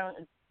good. I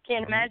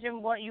can't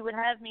imagine what you would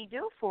have me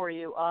do for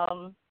you.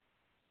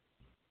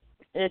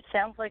 It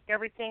sounds like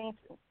everything's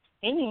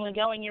seemingly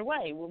going your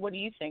way. What do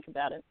you think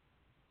about it?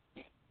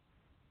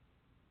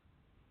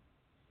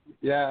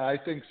 Yeah, I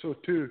think so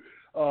too.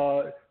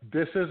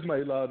 This is my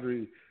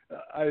lottery.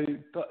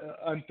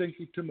 I'm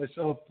thinking to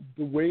myself,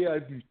 the way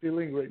I'm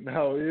feeling right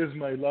now is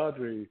my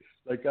lottery.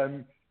 Like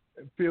I'm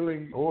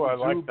feeling I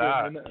like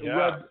that. And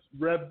yeah.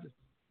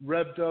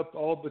 revved up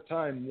all the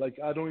time. Like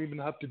I don't even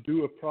have to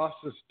do a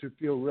process to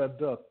feel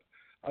revved up.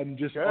 I'm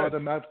just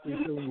automatically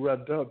feeling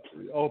revved up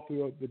all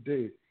throughout the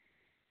day.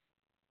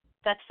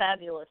 That's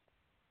fabulous.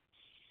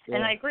 Yeah.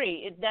 And I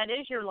agree. That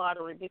is your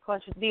lottery,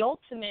 because the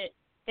ultimate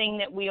thing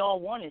that we all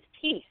want is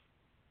peace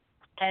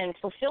and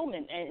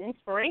fulfillment and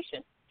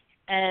inspiration.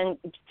 and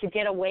to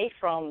get away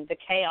from the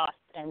chaos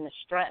and the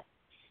stress.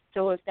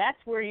 So if that's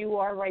where you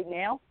are right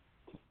now,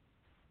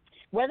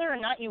 whether or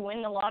not you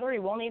win the lottery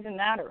won't even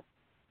matter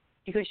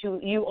because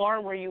you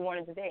are where you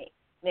wanted to be.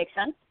 Make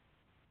sense?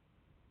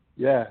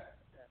 Yeah.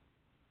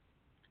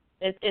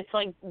 It's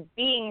like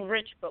being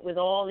rich, but with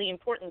all the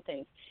important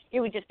things.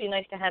 It would just be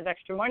nice to have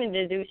extra money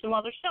to do some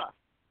other stuff,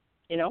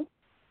 you know?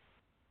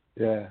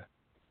 Yeah.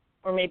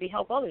 Or maybe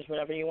help others,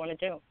 whatever you want to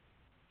do.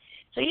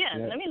 So, yeah,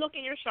 let me look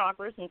at your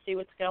chakras and see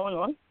what's going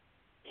on,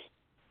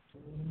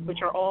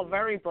 which are all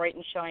very bright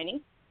and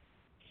shiny.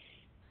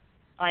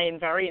 I am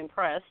very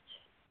impressed.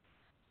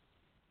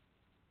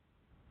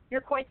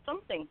 You're quite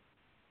something.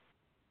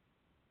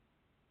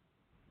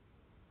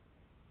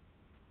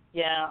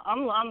 Yeah,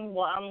 I'm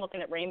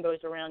looking at rainbows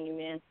around you,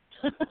 man.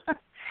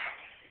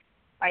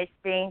 I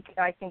think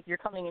you're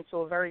coming into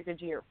a very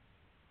good year.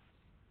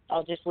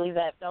 I'll just leave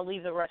that. I'll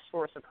leave the rest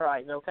for a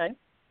surprise. Okay.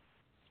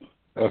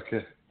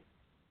 Okay.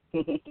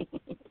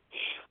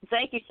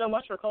 Thank you so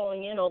much for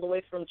calling in all the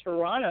way from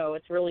Toronto.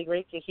 It's really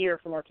great to hear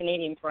from our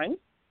Canadian friends.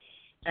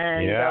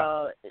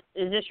 And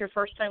is this your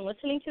first time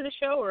listening to the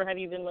show, or have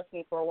you been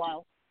listening for a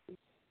while?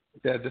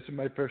 Yeah, this is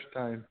my first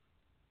time.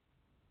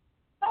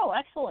 Oh,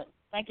 excellent.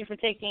 Thank you for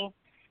taking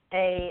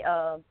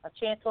a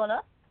chance on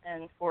us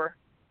and for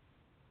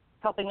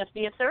helping us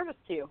be of service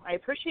to you. I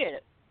appreciate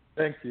it.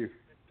 Thank you.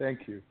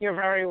 Thank you. You're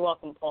very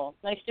welcome, Paul.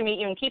 Nice to meet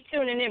you, and keep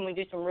tuning in. We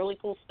do some really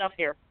cool stuff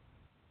here.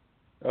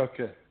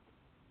 Okay.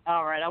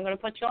 All right, I'm going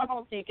to put you on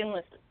hold so you can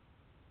listen.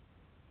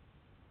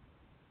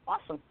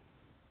 Awesome.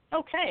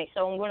 Okay,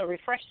 so I'm going to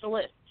refresh the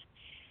list.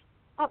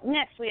 Up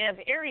next, we have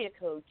area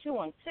code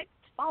 216,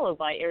 followed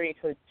by area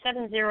code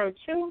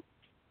 702,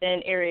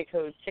 then area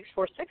code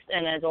 646,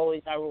 and as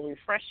always, I will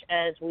refresh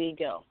as we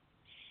go.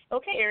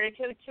 Okay, area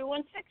code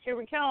 216, here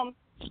we come.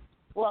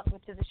 Welcome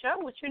to the show.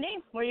 What's your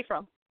name? Where are you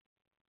from?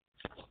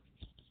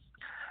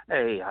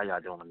 Hey, how y'all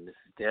doing? This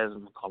is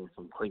Desmond calling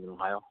from Cleveland,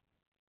 Ohio.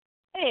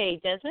 Hey,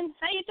 Desmond.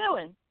 How you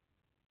doing?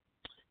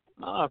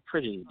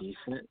 Pretty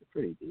decent.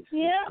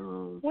 Yeah?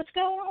 What's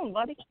going on,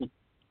 buddy?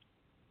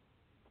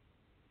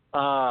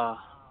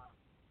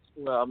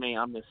 Well, I mean,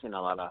 I've been seeing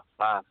a lot of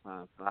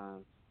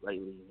 555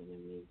 lately,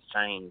 and it's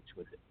changed.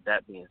 With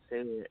that being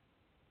said,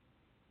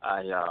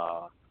 I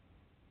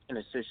in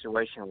a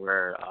situation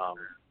where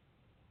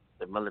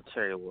the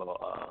military will,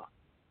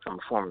 I'm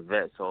a former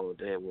vet, so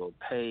they will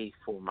pay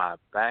for my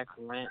back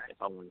rent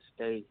if I want to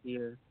stay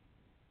here,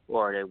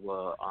 or they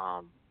will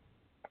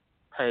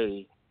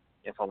pay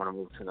if I want to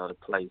move to another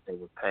place. They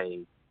would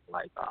pay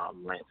like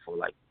rent for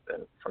like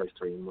the first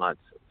 3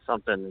 months,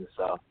 something. And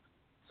so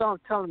I'm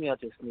telling me I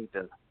just need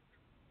to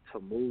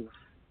move.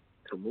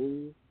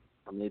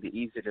 Or maybe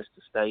easier just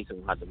to stay, so I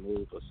don't have to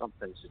move, or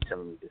something's just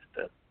telling me just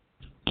to.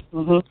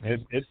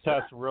 Mm-hmm. It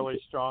tests really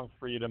strong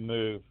for you to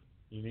move.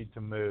 You need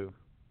to move.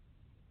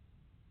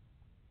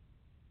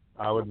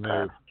 I would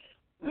move.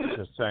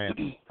 Just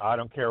saying. I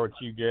don't care what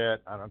you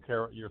get. I don't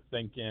care what you're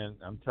thinking.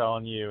 I'm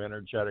telling you,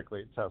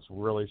 energetically, it tests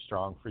really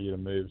strong for you to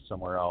move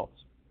somewhere else.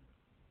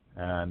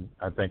 And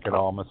I think it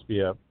all must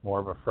be more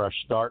of a fresh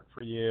start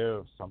for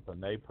you, something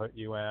they put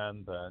you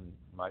in, then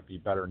might be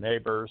better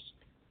neighbors,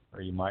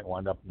 or you might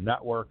wind up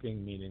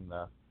networking, meeting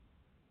the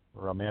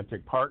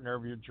romantic partner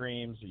of your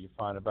dreams, or you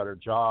find a better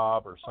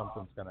job, or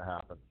something's going to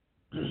happen.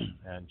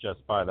 And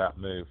just by that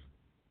move.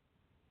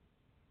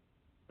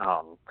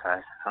 Oh,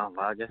 okay.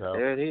 I guess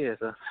there it is.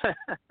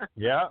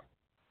 Yeah.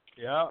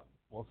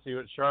 We'll see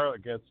what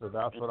Charlotte gets, so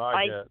that's what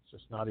I get. It's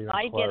just not even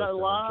close get a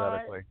lot.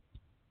 Energetically.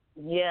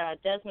 Yeah,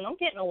 Desmond, I'm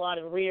getting a lot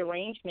of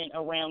rearrangement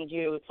around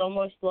you. It's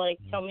almost like,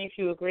 tell me if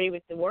you agree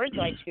with the words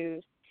I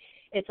choose,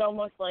 it's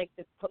almost like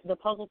the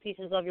puzzle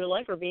pieces of your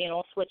life are being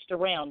all switched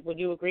around. Would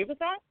you agree with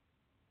that?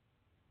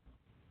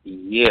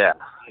 Yeah.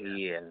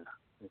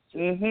 It's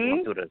just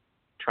going through the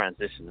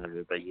transition of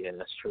it, but yeah,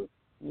 that's true.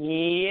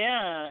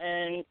 Yeah,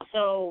 and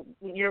so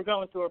you're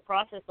going through a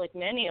process like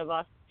many of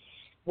us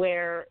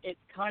where it's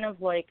kind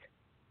of like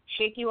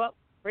shake you up,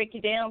 break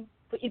you down,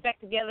 put you back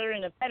together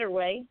in a better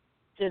way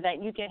so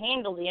that you can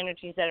handle the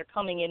energies that are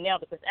coming in now,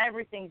 because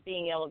everything's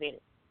being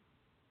elevated.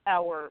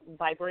 Our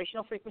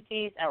vibrational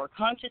frequencies, our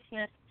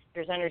consciousness,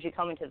 there's energy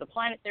coming to the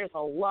planet. There's a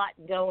lot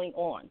going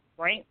on,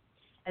 right?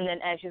 And then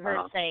as you heard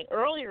saying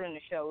earlier in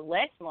the show,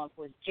 last month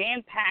was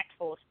jam-packed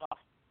full of stuff,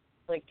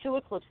 like 2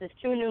 eclipses,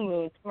 2 new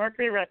moons,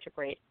 Mercury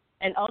retrograde,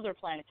 and other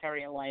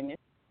planetary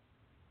alignments.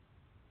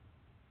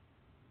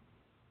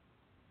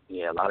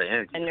 Yeah, a lot of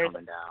energy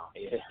coming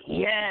down.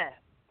 Yeah.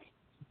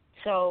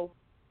 So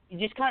you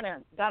just kind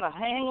of got to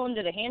hang on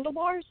to the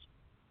handlebars,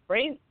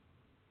 right?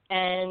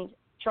 And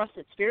trust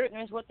that Spirit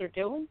knows what they're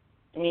doing.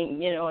 I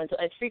mean,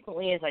 as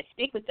frequently as I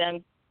speak with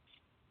them,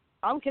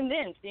 I'm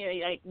convinced.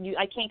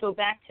 I can't go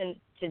back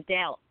to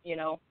doubt. They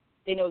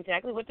know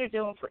exactly what they're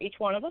doing for each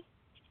one of us,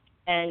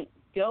 and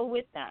go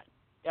with that.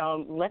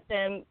 Let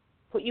them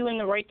put you in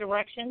the right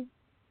direction,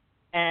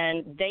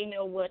 and they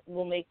know what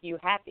will make you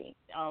happy.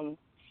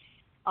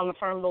 I'm a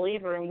firm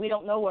believer, and we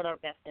don't know what our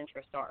best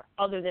interests are,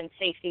 other than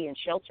safety and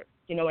shelter.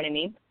 You know what I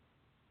mean?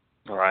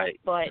 Right.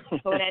 But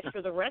as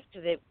for the rest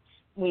of it,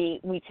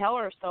 we tell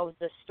ourselves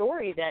the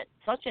story that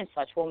such and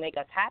such will make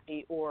us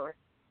happy or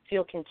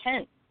feel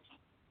content,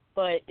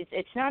 but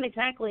it's not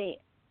exactly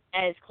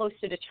as close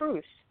to the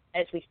truth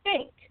as we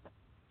think.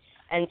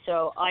 And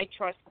so I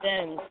trust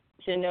them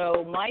to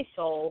know my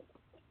soul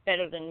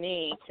better than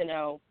me, to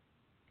know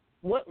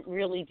what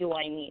really do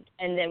I need.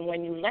 And then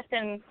when you let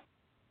them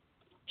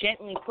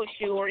gently push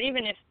you, or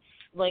even if,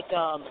 like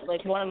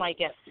one of my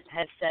guests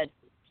has said,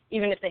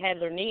 even if they have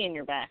their knee in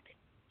your back,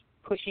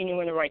 pushing you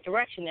in the right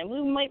direction, then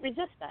we might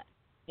resist that,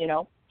 you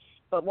know.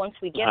 But once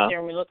we get there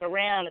and we look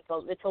around,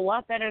 it's a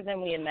lot better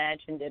than we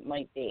imagined it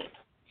might be.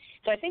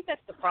 So I think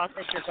that's the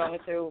process you're going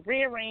through.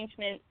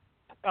 Rearrangement,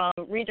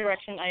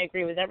 redirection, I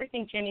agree with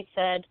everything Jimmy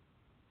said,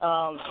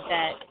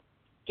 that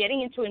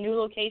getting into a new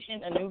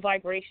location, a new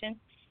vibration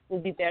will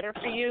be better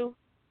for you.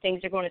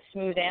 Things are going to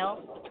smooth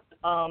out.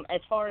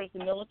 As far as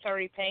the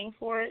military paying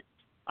for it,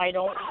 I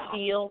don't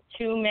feel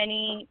too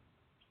many,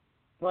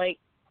 like,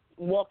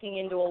 walking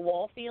into a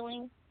wall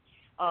feeling.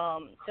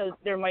 So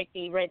there might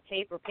be red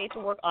tape or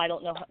paperwork. I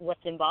don't know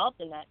what's involved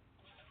in that.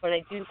 But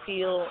I do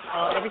feel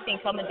everything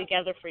coming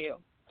together for you.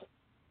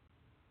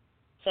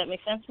 Does that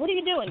make sense? What are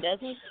you doing,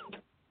 Desmond?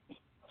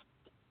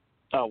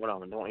 Oh, what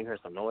am I doing? You hear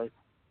some noise?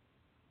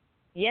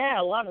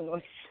 Yeah, a lot of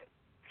noise.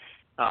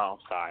 Oh,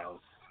 sorry. I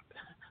was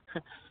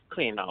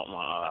cleaning out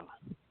my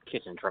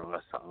kitchen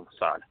drawer, so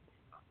sorry.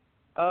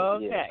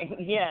 Okay.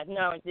 Yeah,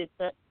 no,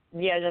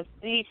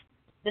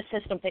 the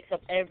system picks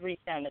up every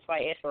sound. That's why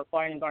I asked for a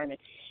quiet environment.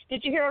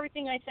 Did you hear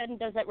everything I said, and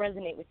does that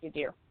resonate with you,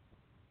 dear?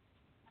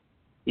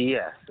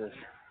 Yes, it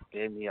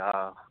gave me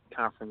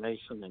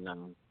confirmation,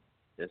 and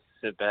just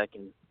sit back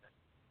and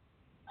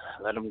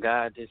let them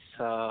guide this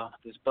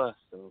bus.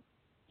 So.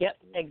 Yep,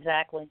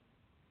 exactly.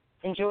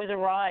 Enjoy the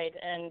ride,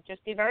 and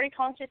just be very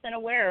conscious and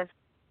aware of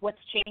what's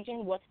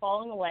changing, what's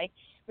falling away.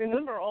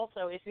 Remember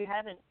also, if you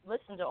haven't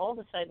listened to all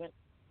the segments,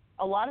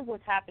 a lot of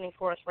what's happening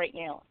for us right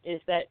now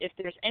is that if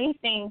there's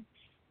anything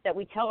that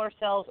we tell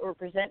ourselves or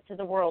present to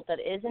the world that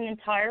isn't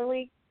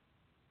entirely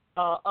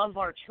of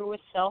our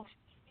truest self,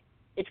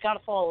 it's got to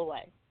fall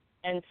away.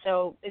 And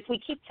so if we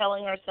keep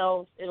telling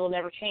ourselves it'll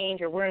never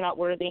change or we're not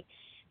worthy,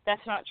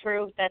 that's not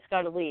true. That's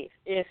got to leave.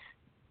 If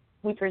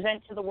we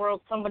present to the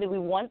world somebody we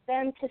want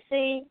them to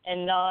see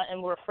and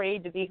we're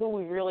afraid to be who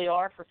we really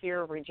are for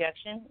fear of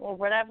rejection or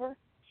whatever,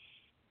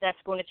 that's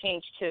going to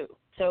change too.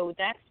 So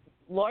that's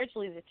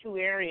largely the two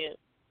areas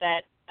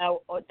that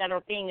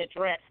are being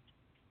addressed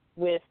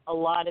with a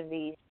lot of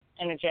these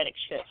energetic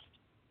shifts.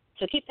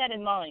 So keep that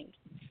in mind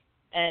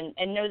and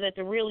know that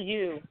the real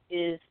you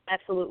is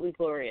absolutely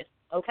glorious.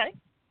 Okay?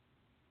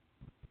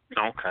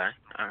 Okay.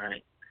 All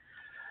right.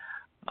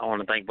 I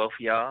want to thank both of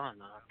y'all,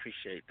 and I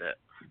appreciate that.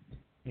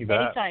 You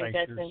bet. Anytime,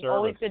 Thanks Desmond.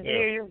 Always good to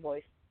hear your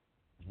voice.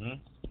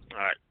 Mm-hmm. All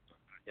right.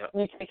 Yep.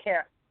 You take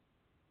care.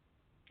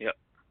 Yep.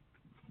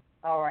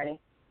 All righty.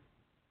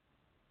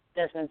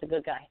 Desmond's a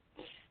good guy.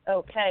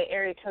 Okay,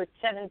 area code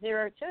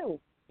 702.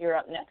 You're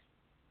up next.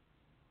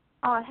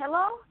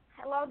 Hello.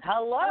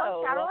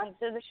 Hello. Welcome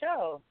to the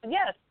show.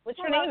 Yes. What's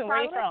your name and where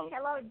are you from?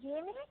 Hello,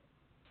 Jimmy.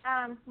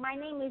 My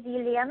name is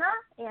Elena,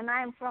 and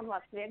I'm from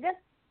Las Vegas.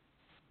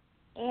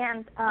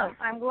 And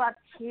I'm glad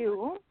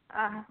to.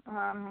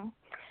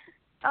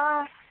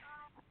 I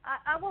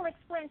will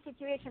explain the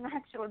situation. I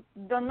actually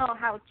don't know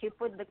how to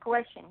put the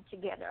question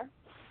together.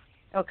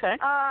 Okay.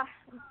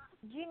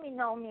 Jimmy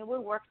know me. We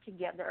work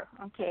together.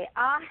 Okay.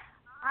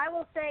 I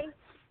will say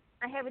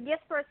I have a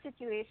desperate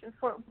situation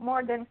for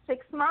more than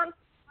 6 months.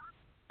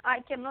 I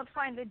cannot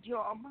find a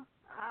job.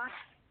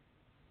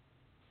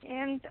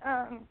 And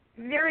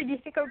very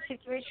difficult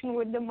situation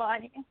with the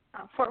money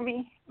for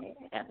me.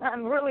 And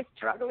I'm really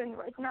struggling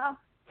right now.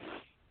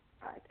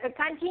 I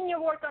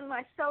continue work on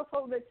myself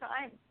all the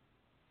time.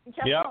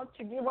 Just not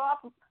to give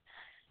up.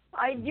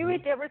 I do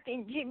it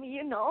everything, Jimmy,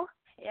 you know.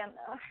 And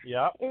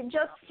it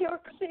just feels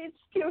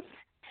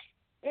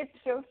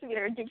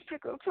very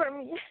difficult for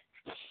me.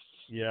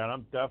 Yeah, and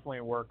I'm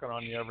definitely working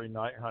on you every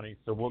night, honey.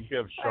 So we'll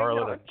give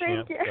Charlotte a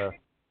chance to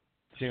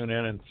tune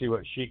in and see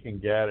what she can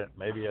get. And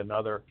maybe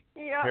another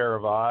pair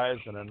of eyes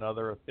and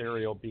another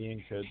ethereal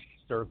being could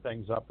stir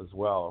things up as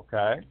well,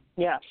 okay?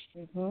 Yeah.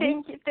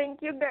 Mm-hmm.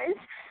 Thank you, guys.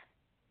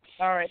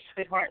 All right,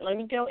 sweetheart. Let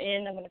me go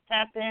in. I'm going to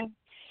tap in.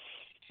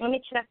 Let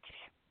me check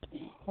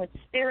with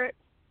Spirit.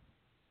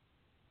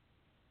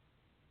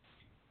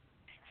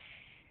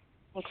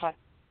 Okay.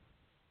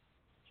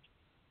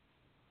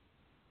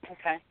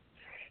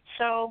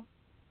 So,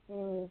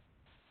 all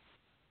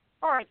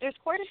right. There's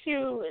quite a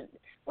few.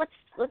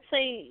 Let's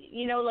say,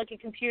 you know, like a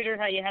computer,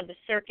 how you have the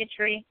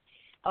circuitry.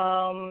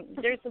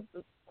 There's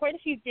quite a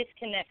few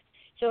disconnects.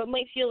 So it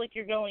might feel like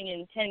you're going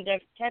in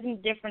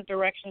 10 different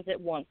directions at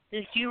once.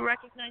 Do you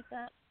recognize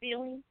that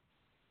feeling?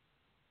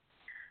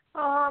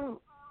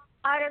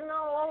 I don't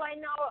know. All I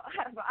know,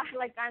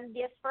 like I'm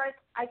desperate.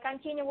 I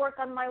continue work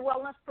on my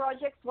wellness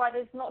projects, but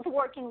it's not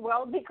working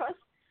well because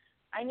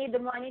I need the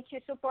money to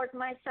support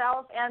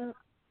myself. And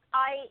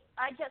I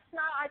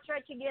try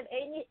to get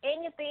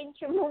anything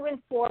to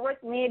moving forward.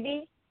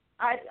 Maybe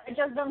I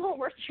just don't know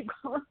where to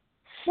go.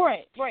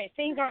 Right.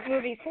 Things aren't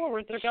moving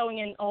forward. They're going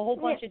in a whole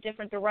bunch of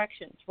different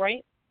directions,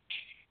 right?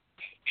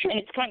 And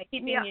it's kind of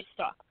keeping you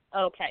stuck.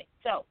 Okay.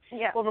 So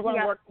what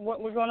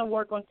we're going to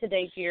work on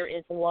today here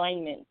is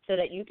alignment, so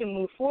that you can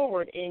move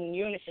forward in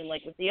unison,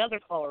 like with the other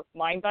caller,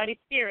 mind, body,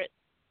 spirit,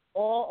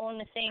 all on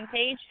the same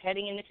page,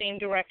 heading in the same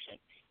direction.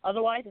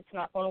 Otherwise, it's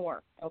not going to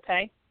work.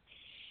 Okay.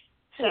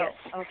 So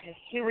okay,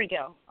 here we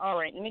go. All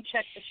right. Let me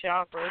check the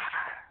chakras.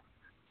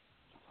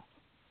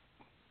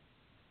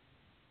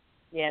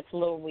 Yeah, it's a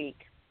little weak.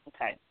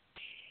 Okay.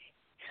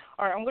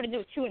 All right, I'm going to do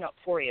a tune-up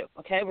for you,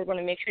 okay? We're going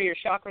to make sure your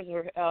chakras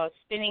are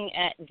spinning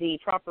at the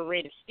proper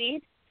rate of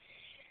speed,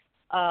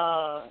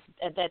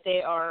 that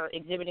they are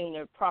exhibiting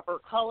the proper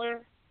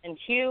color and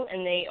hue,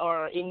 and they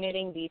are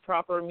emitting the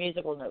proper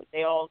musical note.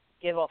 They all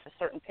give off a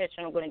certain pitch,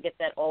 and I'm going to get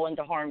that all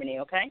into harmony,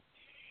 okay?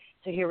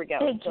 So here we go.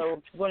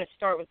 So I'm going to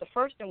start with the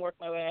first and work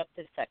my way up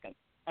to the seventh.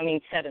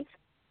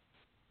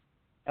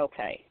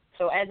 Okay.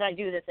 So as I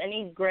do this,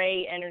 any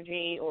gray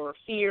energy or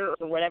fear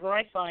or whatever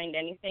I find,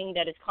 anything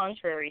that is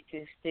contrary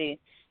to the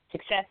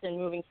success in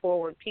moving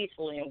forward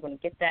peacefully, I'm going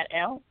to get that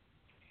out.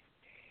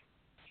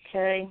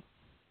 Okay.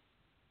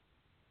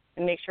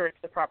 And make sure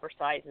it's the proper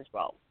size as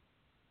well.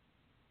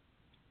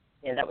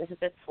 Yeah, that was a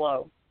bit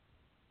slow.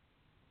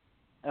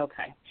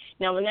 Okay.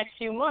 Now, the next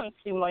few months,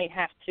 you might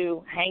have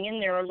to hang in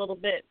there a little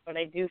bit, but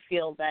I do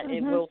feel that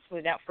it will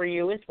smooth out for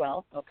you as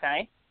well.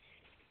 Okay.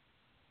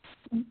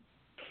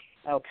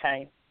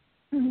 Okay.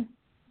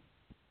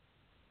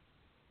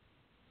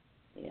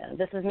 Yeah,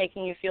 this is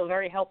making you feel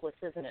very helpless,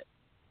 isn't it?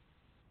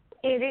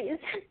 It is.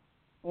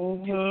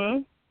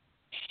 No,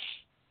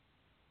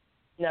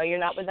 you're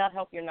not without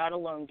help. You're not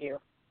alone, dear.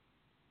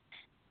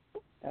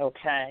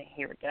 Okay,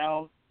 here we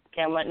go.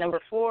 Okay, I'm at number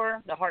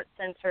 4, the heart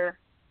center.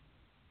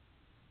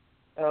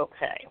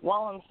 Okay,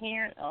 while I'm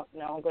here,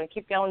 I'm going to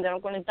keep going. Then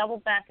I'm going to double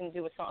back and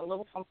do a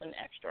little something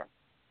extra.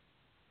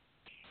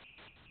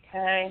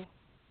 Okay.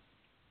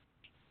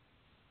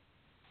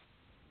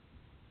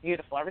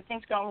 Beautiful.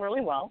 Everything's going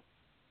really well.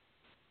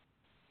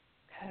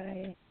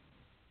 Okay.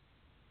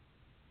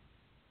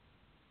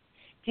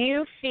 Do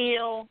you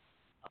feel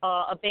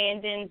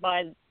abandoned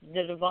by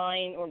the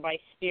divine or by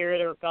spirit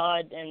or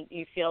God, and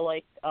you feel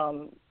like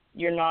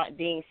you're not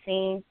being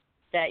seen,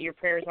 that your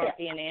prayers aren't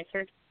being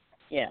answered?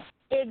 Yeah.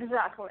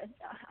 Exactly.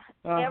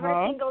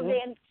 Every single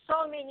day, and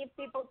so many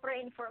people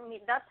praying for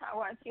me. That's how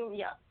I feel,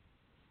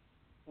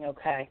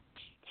 Okay.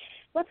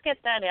 Let's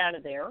get that out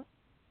of there.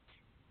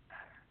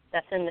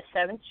 That's in the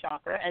 7th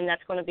chakra, and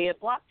that's going to be a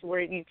block to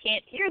where you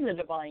can't hear the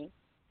divine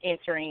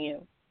answering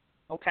you,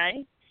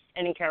 okay,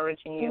 and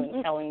encouraging you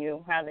and telling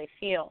you how they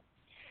feel.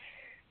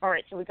 All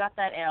right, so we got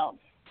that out.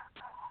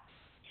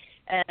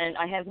 And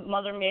I have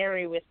Mother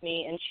Mary with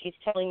me, and she's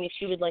telling me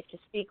she would like to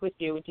speak with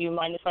you. Do you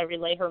mind if I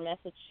relay her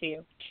message to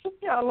you?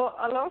 Yeah,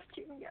 I love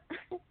to,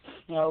 yeah.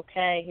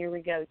 Okay, here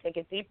we go. Take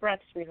a deep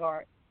breath,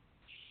 sweetheart.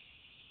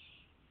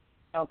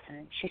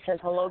 Okay. She says,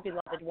 hello,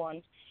 beloved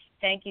one.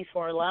 Thank you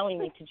for allowing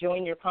me to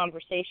join your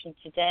conversation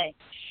today.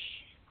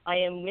 I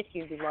am with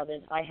you,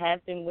 beloved. I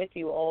have been with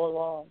you all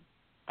along.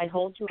 I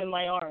hold you in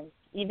my arms,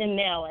 even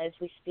now as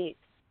we speak.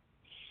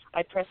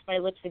 I press my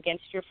lips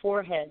against your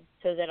forehead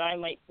so that I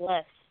might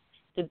bless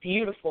the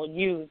beautiful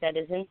you that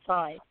is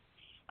inside.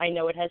 I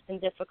know it has been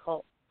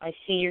difficult. I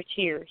see your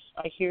tears.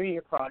 I hear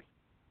your cry.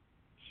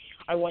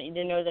 I want you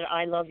to know that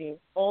I love you.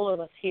 All of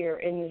us here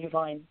in the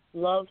divine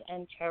love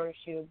and cherish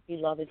you,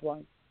 beloved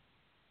one.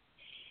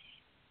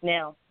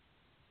 Now,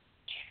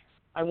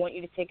 I want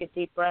you to take a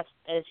deep breath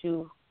as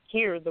you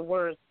hear the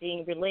words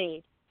being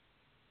relayed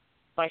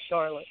by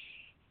Charlotte.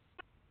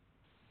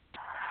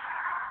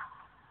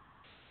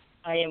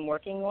 I am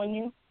working on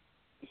you.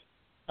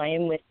 I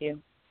am with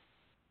you.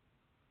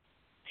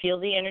 Feel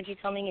the energy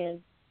coming in.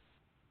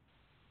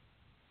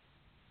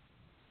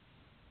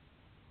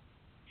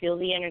 Feel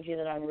the energy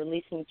that I'm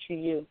releasing to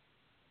you.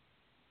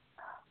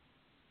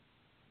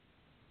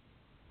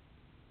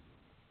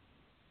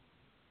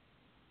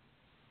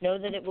 Know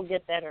that it will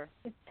get better.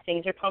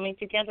 Things are coming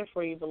together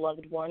for you,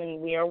 beloved one, and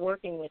we are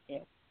working with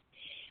you.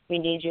 We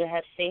need you to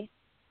have faith.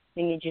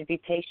 We need you to be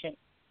patient.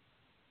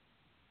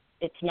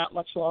 It's not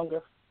much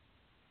longer.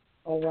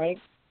 All right?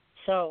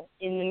 So,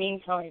 in the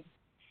meantime,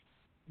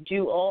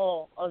 do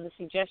all of the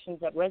suggestions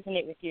that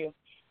resonate with you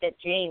that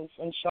James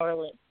and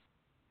Charlotte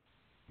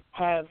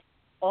have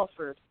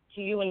offered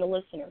to you and the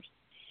listeners.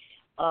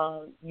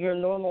 Your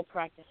normal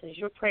practices,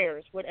 your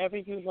prayers, whatever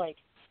you like.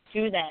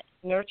 Do that.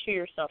 Nurture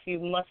yourself. You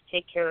must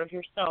take care of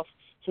yourself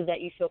so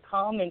that you feel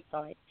calm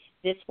inside.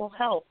 This will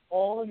help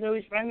all of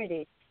those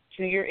remedies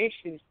to your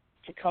issues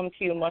to come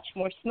to you much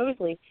more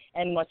smoothly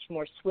and much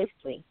more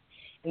swiftly.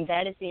 And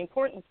that is the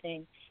important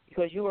thing,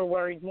 because you are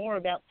worried more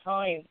about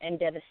time and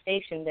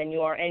devastation than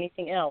you are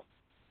anything else.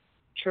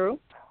 True?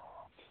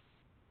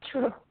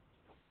 True.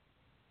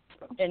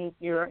 And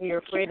you're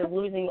afraid of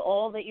losing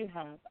all that you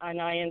have,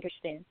 and I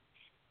understand.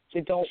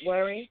 So don't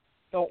worry.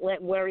 Don't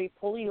let worry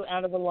pull you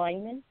out of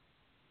alignment.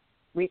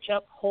 Reach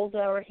up, hold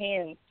our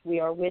hands.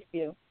 We are with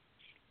you.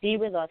 Be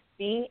with us.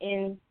 Be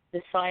in the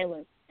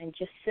silence and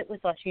just sit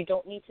with us. You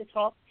don't need to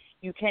talk.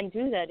 You can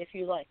do that if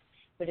you like.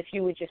 But if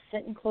you would just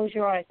sit and close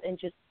your eyes and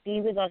just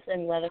be with us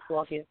and let us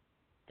love you.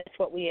 That's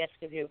what we ask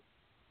of you.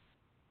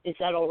 Is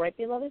that all right,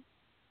 beloved?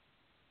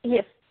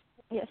 Yes.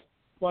 Yes.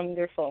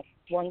 Wonderful,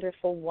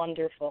 wonderful,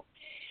 wonderful.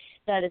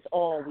 That is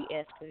all we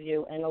ask of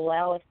you, and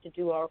allow us to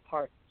do our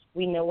part.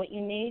 We know what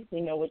you need.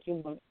 We know what you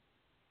want.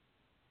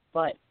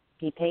 But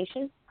be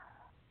patient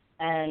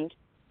and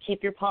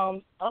keep your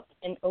palms up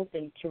and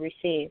open to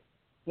receive.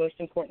 Most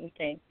important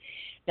thing.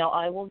 Now,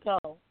 I will go,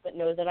 but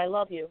know that I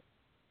love you.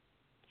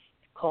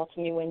 Call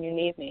to me when you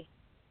need me.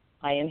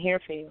 I am here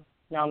for you.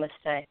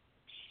 Namaste.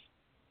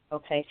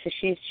 Okay, so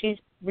she's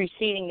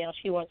receding now.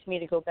 She wants me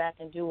to go back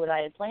and do what I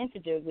had planned to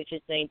do, which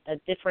is a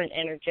different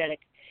energetic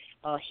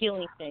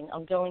healing thing.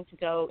 I'm going to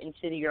go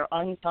into your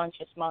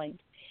unconscious mind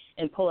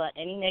and pull out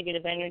any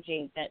negative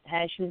energy that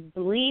has you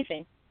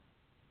believing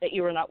that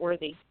you are not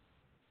worthy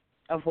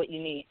of what you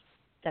need.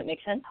 Does that make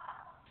sense?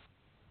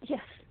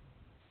 Yes.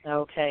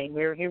 Okay,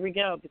 here we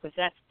go, because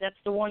that's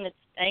the one that's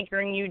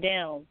anchoring you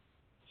down.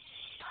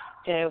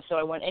 Okay, so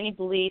I want any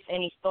belief,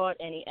 any thought,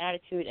 any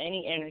attitude,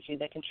 any energy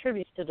that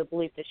contributes to the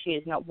belief that she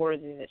is not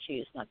worthy, that she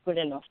is not good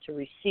enough to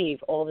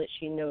receive all that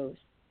she knows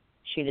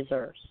she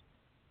deserves.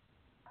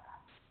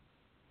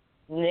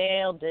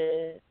 Nailed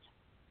it.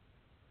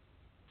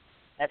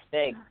 That's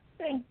big.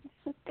 Thank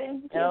you.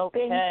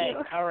 Okay, Thank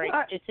you. all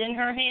right. It's in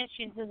her hands.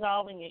 She's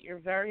dissolving it. You're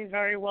very,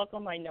 very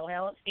welcome. I know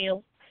how it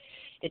feels.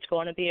 It's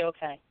going to be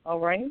okay. All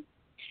right?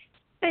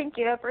 Thank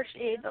you. I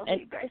appreciate all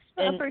you guys.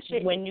 I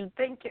appreciate it.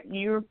 Thank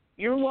you.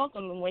 You're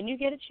welcome. And when you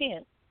get a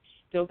chance,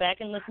 go back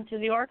and listen to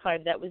the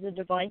archive. That was a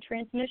divine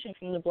transmission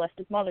from the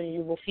Blessed Mother.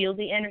 You will feel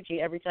the energy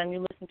every time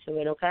you listen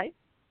to it, okay?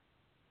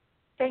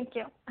 Thank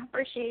you. I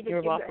appreciate it.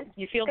 You're welcome. Guys.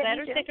 You feel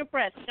better? Take a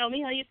breath. Tell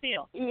me how you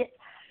feel. Yeah.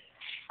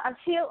 I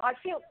feel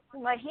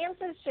my hands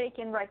are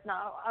shaking right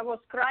now. I was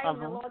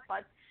crying a lot,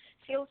 but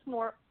feels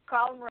more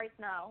calm right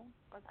now.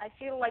 But I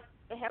feel like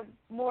I have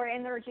more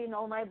energy in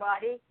all my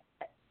body,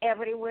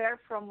 everywhere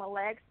from my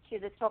legs to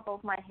the top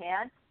of my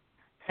head.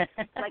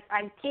 Like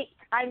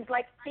I'm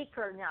like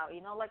thicker now,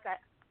 you know, like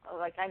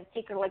I'm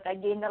thicker, like I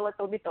gained a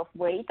little bit of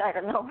weight. I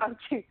don't know how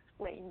to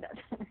explain that.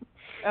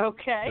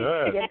 Okay.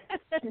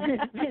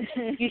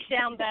 Good. You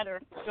sound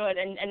better. Good.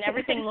 And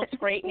everything looks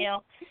great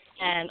now.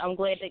 And I'm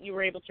glad that you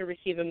were able to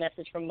receive a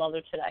message from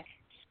Mother today.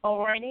 All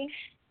righty?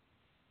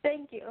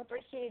 Thank you. I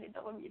appreciate it,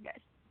 all of you guys.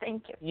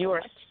 Thank you. You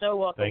are so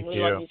welcome. Thank we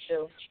you. love you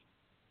too.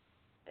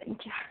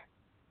 Thank you.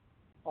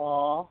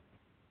 Aw.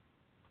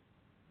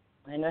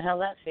 I know how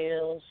that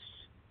feels.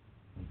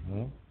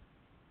 Mm-hmm.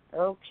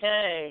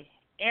 Okay.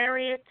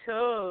 Area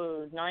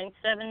code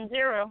 970.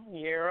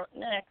 You're up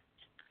next.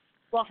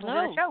 Welcome to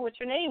the show. What's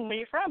your name? Where are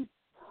you from?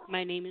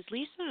 My name is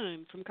Lisa.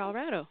 I'm from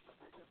Colorado.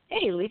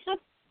 Hey, Lisa.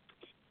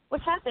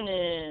 What's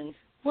happening?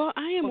 Well,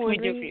 I am what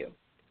can wondering, we do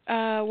for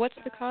you? What's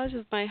the cause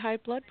of my high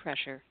blood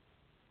pressure?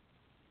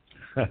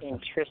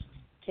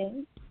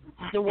 Interesting.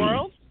 The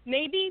world?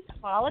 Maybe?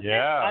 Politics?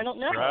 Yeah, I don't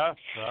know. Stress?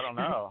 I don't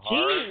know.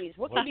 Jeez,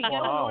 what could be going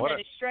on that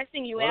is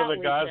stressing you out, What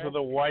do the guys Lisa? with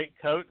the white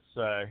coats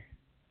say?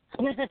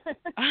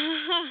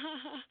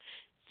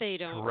 They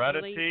don't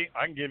Heredity? really...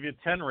 I can give you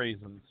 10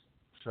 reasons.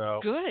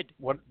 So Good.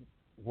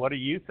 What do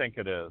you think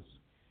it is?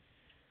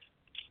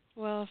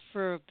 Well,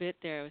 for a bit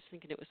there, I was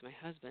thinking it was my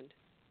husband.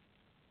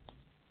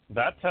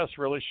 That test's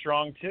really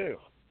strong, too.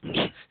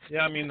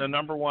 Yeah, I mean, the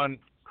number one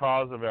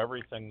cause of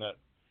everything that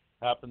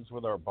happens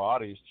with our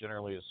bodies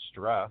generally is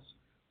stress.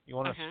 You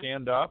want to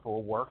stand up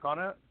or work on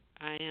it?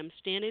 I am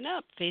standing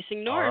up,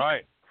 facing north. All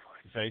right.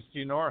 Face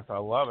due north. I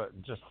love it.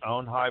 Just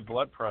own high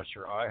blood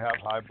pressure. I have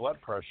high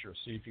blood pressure.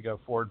 See if you go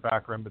forward,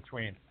 back, or in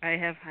between. I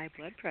have high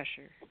blood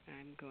pressure.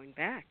 I'm going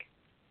back.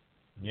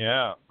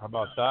 Yeah, how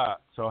about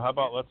that? So how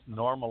about let's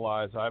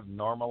normalize. I have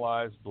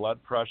normalized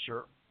blood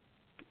pressure.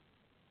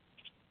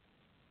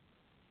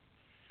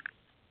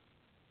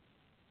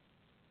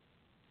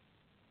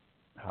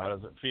 How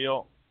does it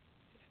feel?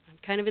 I'm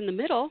kind of in the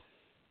middle.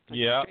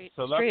 Yeah,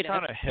 so that's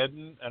kind of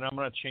hidden, and I'm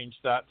going to change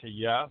that to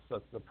yes.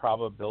 That's the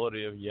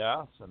probability of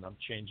yes, and I'm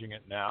changing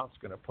it now. It's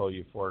going to pull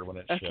you forward when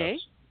it shifts. Okay,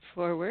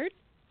 forward.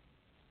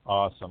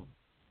 Awesome.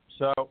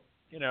 So,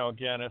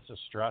 again, it's a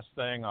stress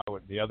thing.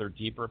 The other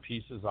deeper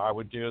pieces I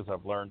would do is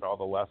I've learned all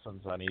the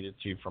lessons I needed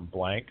to from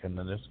blank, and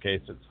in this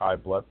case, it's high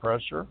blood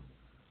pressure.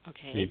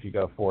 Okay. See if you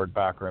go forward,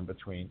 back, or in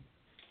between.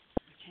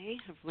 Okay,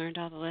 I've learned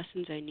all the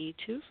lessons I need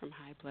to from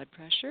high blood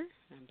pressure.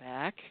 I'm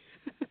back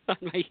on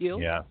my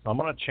heels. Yeah, so I'm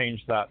going to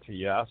change that to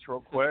yes real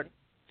quick.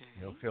 Okay.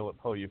 You'll feel it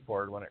pull you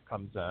forward when it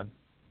comes in.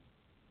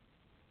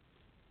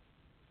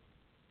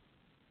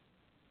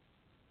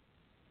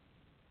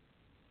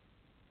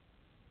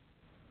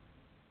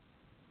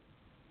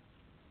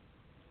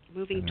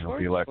 Moving it'll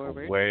towards be like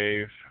forward. A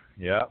wave.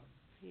 Yep.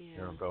 Yeah.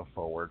 It'll go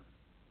forward.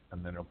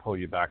 And then it'll pull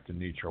you back to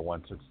neutral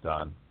once it's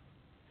done.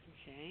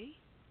 Okay.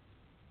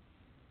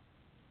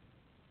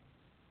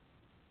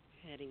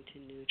 Heading to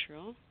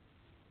neutral.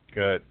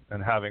 Good.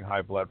 And having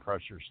high blood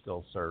pressure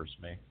still serves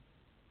me.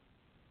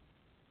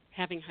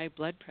 Having high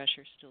blood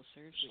pressure still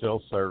serves me.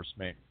 Still serves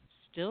me.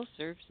 Still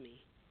serves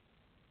me.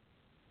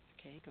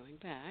 Okay, going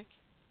back.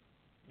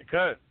 You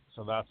could.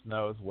 So that's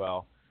no as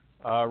well.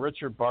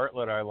 Richard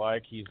Bartlett, I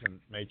like. He's in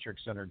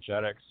Matrix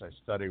Energetics. I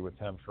studied with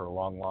him for a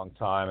long, long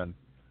time,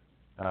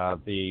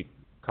 and the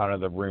kind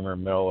of the rumor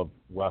mill of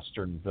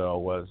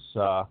Westernville was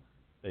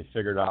they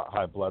figured out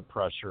high blood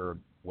pressure,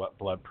 what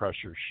blood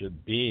pressure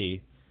should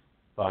be,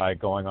 by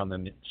going on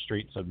the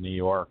streets of New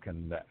York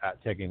and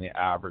taking the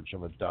average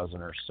of a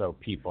dozen or so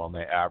people, and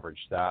they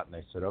averaged that, and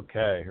they said,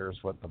 okay, here's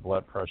what the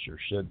blood pressure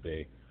should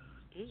be.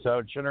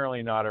 So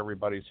generally not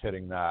everybody's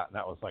hitting that, and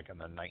that was like in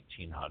the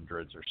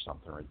 1900s or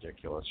something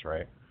ridiculous,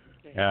 right?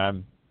 Okay.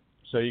 And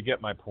so you get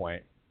my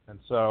point. And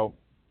so,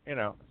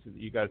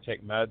 you got to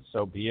take meds,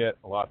 so be it.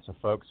 Lots of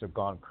folks have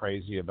gone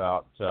crazy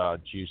about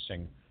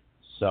juicing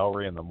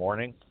celery in the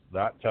morning.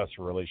 That test's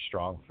really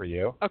strong for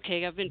you.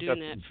 Okay, I've been doing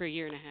that for a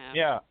year and a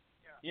half.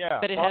 Yeah.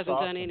 But it hasn't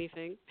done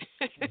anything.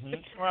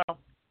 Well,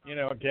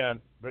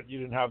 again, but you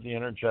didn't have the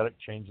energetic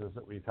changes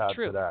that we've had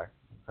today.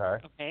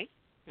 Okay.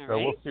 All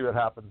right. We'll see what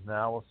happens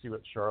now. We'll see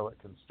what Charlotte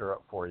can stir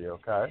up for you,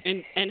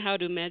 okay? And how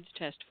do meds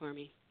test for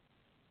me?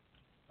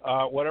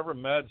 Whatever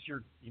meds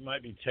you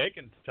might be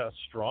taking test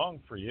strong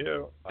for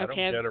you. I don't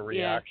get a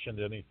reaction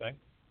to anything.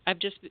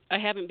 I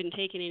haven't been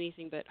taking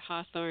anything but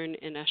hawthorn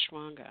and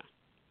ashwagandha.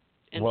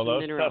 And well, some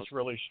those minerals. test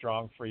really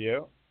strong for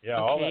you. Yeah,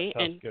 okay, all that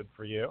tests good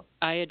for you.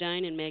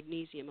 Iodine and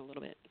magnesium a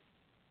little bit.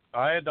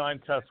 Iodine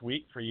tests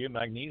weak for you.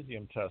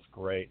 Magnesium tests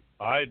great.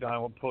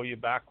 Iodine will pull you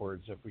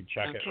backwards if we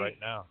check it right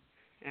now.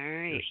 All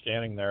right. You're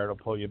standing there, it'll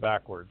pull you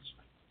backwards.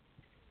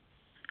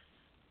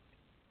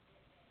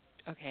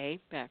 Okay,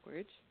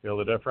 backwards. Feel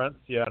the difference?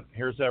 Yeah.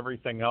 Here's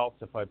everything else.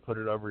 If I put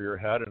it over your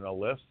head in a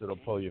list, it'll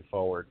pull you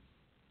forward.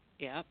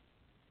 Yep.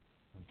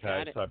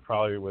 Okay, so I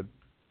probably would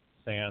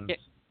sans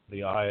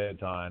the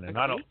iodine. And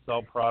I don't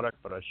sell product,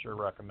 but I sure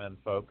recommend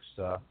folks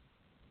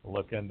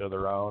look into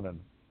their own and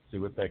see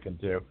what they can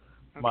do.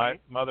 Okay. My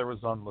mother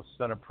was on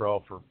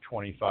lisinopril for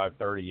 25,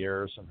 30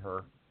 years, and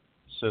her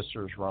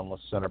sisters were on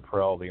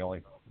lisinopril. The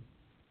only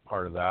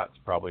part of that's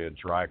probably a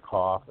dry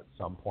cough at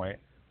some point.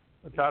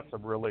 But that's a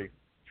really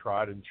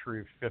tried and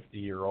true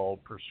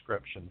 50-year-old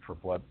prescription for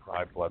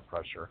high blood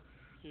pressure.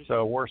 Mm-hmm.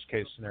 So worst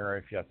case scenario,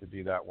 if you have to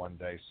do that one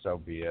day, so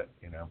be it,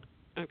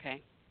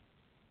 Okay.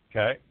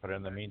 Okay, but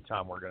in the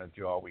meantime, we're going to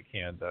do all we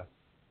can to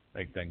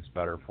make things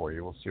better for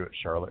you. We'll see what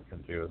Charlotte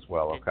can do as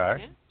well,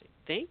 okay?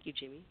 Thank you,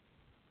 Jimmy.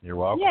 You're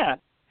welcome. Yeah.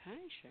 Hi,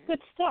 Charlotte. Good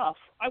stuff.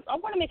 I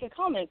want to make a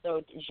comment,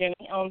 though,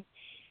 Jimmy.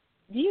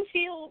 Do you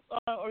feel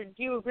or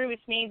do you agree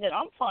with me that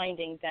I'm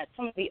finding that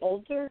some of the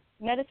older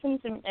medicines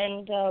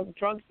and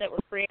drugs that were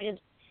created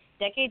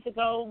decades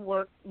ago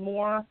work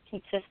more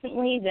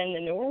consistently than the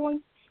newer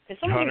ones? Because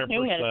some of these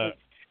new medicines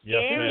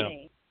scare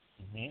me.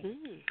 Mm-hmm.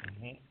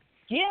 Mm-hmm.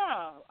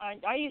 Yeah,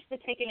 I used to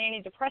take an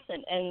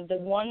antidepressant, and the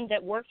one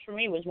that worked for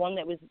me was one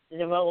that was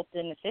developed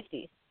in the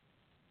 50s.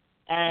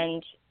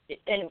 And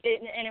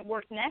it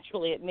worked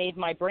naturally. It made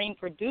my brain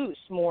produce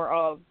more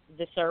of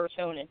the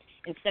serotonin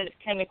instead of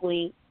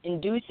chemically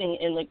introducing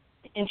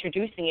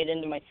it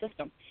into my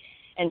system.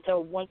 And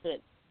so once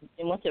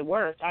it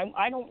worked,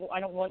 I don't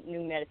want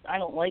new medicine. I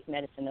don't like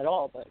medicine at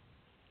all, but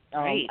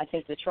I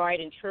think the tried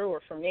and true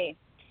are for me.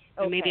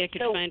 Okay, and maybe I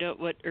could find out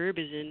what herb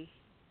is in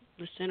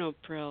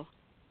lisinopril.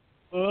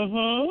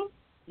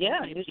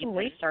 Yeah, do some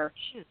research.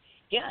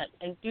 Yeah,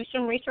 and do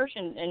some research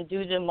and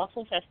do the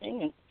muscle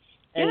testing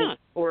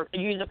or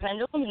use a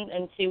pendulum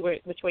and see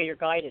which way you're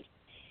guided.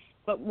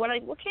 But what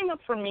came up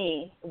for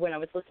me when I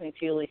was listening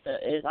to you, Lisa,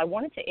 is I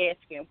wanted to ask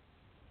you.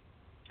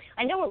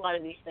 I know a lot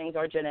of these things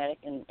are genetic,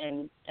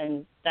 and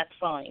that's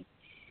fine.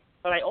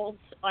 But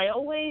I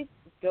always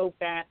go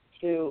back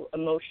to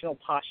emotional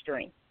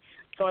posturing.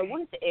 So I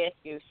wanted to ask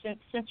you,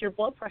 since your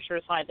blood pressure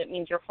is high, that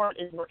means your heart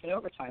is working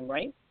overtime,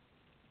 right?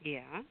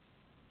 Yeah.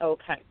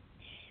 Okay.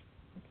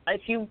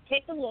 If you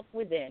take a look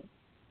within,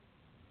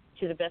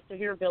 to the best of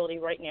your ability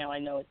right now, I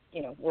know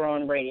we're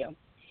on radio.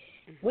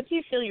 Mm-hmm. What do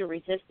you feel you're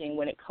resisting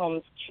when it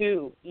comes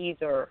to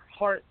either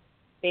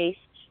heart-based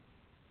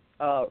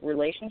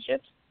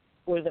relationships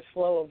or the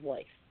flow of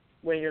life,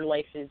 where your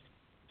life is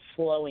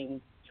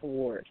flowing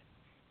toward?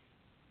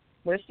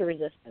 Where's the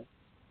resistance?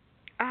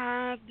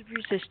 The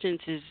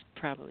resistance is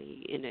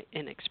probably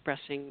in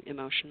expressing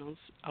emotions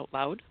out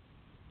loud,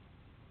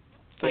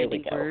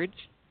 finding words.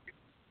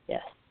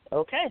 Yes.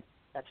 Okay.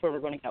 That's where we're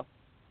going to go.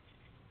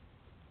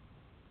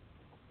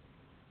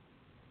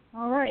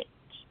 All right.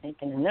 Just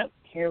making a note.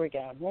 Here we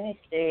go. Let me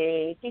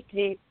see.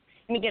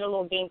 Let me get a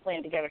little game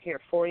plan together here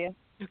for you.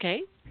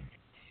 Okay.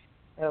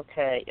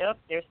 Okay. Yep,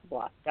 there's the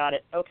block. Got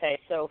it. Okay,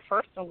 so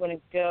first I'm going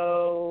to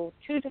go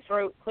to the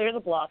throat, clear the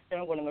block, then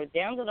I'm going to go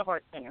down to the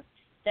heart center,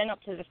 then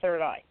up to the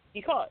third eye,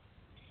 because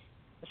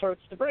the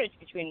throat's the bridge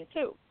between the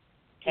two.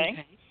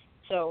 Okay?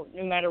 So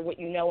no matter what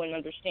you know and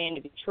understand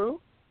to be true,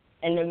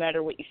 and no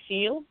matter what you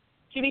feel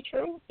to be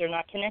true, they're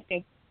not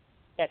connecting.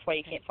 That's why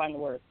you can't find the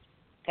words.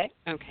 Okay?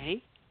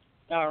 Okay.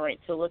 All right,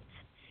 so let's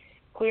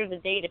clear the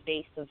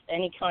database of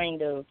any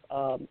kind of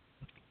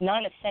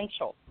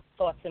non-essential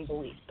thoughts and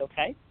beliefs,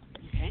 okay?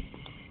 Okay.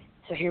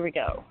 So here we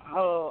go.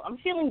 Oh, I'm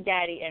feeling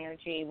daddy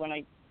energy when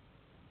I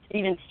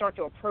even start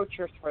to approach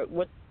your throat.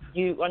 Do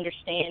you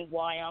understand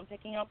why I'm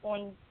picking up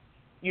on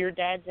your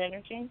dad's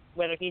energy,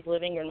 whether he's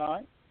living or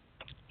not?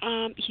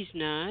 He's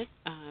not,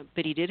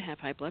 but he did have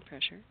high blood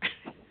pressure.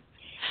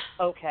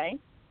 Okay.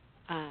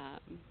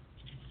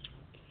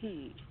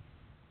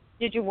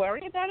 Did you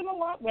worry about him a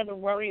lot, whether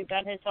worry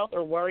about his health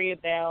or worry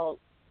about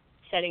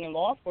setting him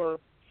off or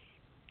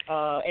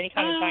any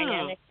kind of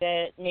dynamic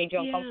that made you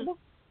uncomfortable?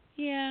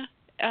 Yeah.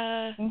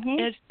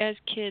 As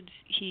kids,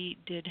 he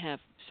did have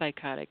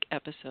psychotic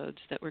episodes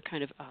that were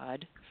kind of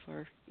odd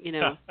for,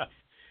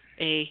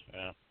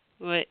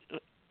 what?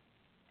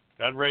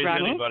 That'd raise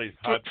anybody's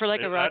for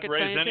like a rocket that'd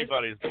raise scientist?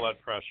 anybody's blood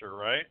pressure,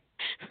 right?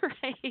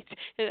 Right.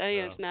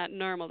 It's not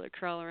normal to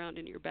crawl around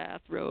in your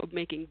bathrobe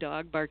making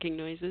dog barking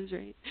noises,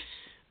 right?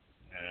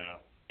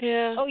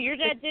 Yeah. Oh, your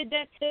dad did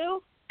that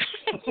too?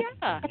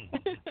 Yeah.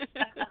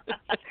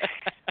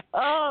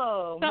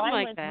 Oh,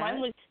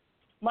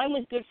 mine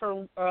was good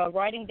for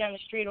riding down the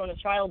street on a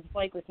child's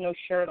bike with no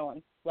shirt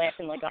on,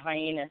 laughing like a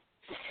hyena.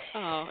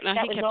 Oh, no,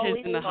 that he was kept always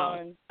his in the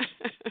fun. house.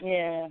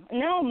 Yeah.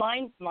 No,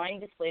 mine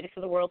displayed it for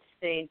the world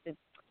to see.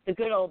 The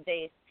good old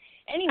days.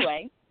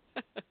 Anyway.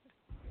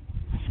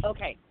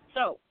 Okay,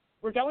 so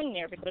we're going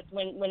there because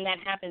when that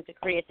happens, it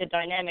creates a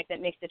dynamic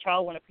that makes the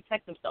child want to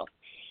protect themselves.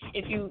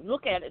 If you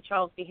look at a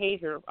child's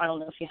behavior, I don't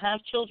know if you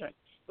have children,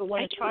 but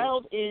when a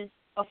child is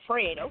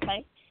afraid,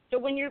 okay, so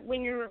when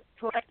you're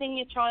correcting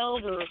a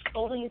child or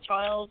scolding a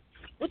child,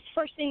 what's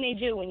the first thing they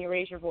do when you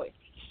raise your voice?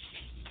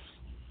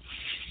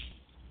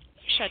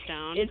 Shut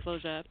down,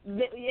 close up.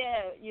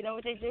 Yeah, you know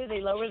what they do?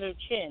 They lower their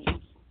chin.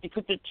 They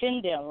put their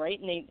chin down, right,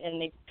 and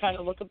they kind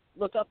of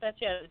look up at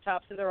you at the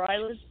tops of their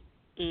eyelids.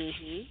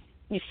 Mhm.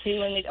 You see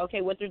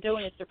what they're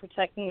doing is they're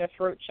protecting their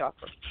throat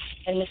chakra.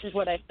 And this is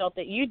what I felt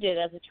that you did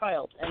as a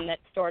child, and that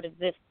started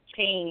this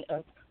chain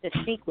of this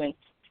sequence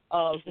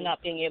of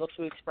not being able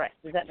to express.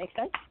 Does that make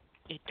sense?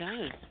 It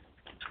does.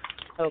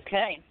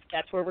 Okay,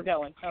 that's where we're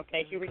going.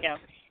 Okay, here we go.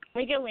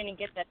 We go in and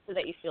get that so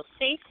that you feel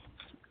safe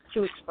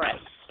to express.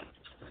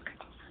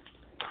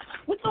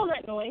 What's all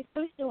that noise?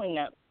 Who's doing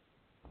that?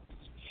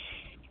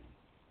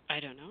 I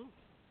don't know.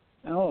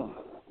 Oh.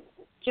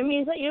 Jimmy,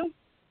 is that you?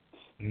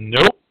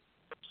 Nope.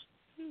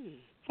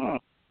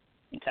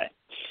 Okay.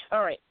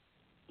 All right.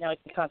 Now I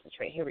can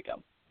concentrate. Here we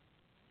go.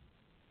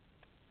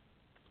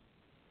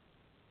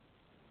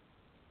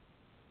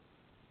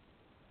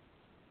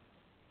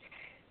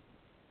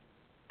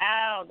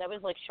 Ow, that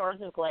was like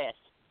shards of glass.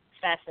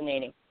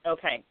 Fascinating.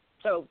 Okay.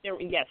 So there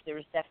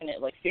was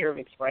definite like fear of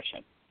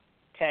expression.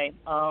 Okay.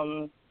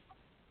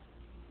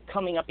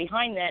 Coming up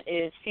behind that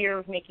is fear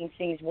of making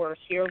things worse,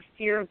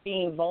 fear of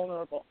being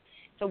vulnerable.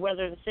 So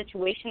whether the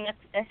situation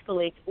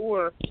escalates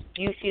or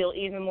you feel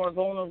even more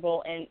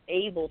vulnerable and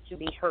able to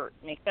be hurt.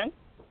 Make sense?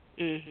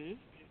 Mhm.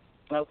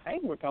 Okay,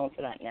 we're going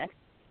for that next.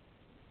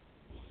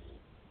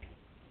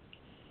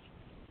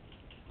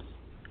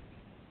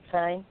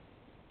 Okay.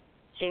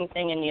 Same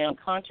thing in the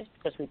unconscious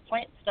because we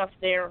plant stuff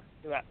there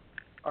throughout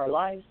our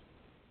lives.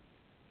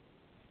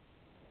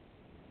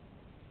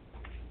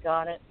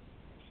 Got it.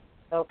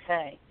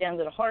 Okay, down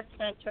to the heart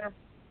center.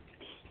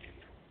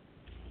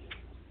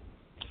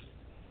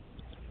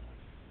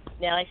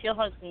 Now I feel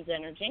husband's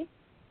energy.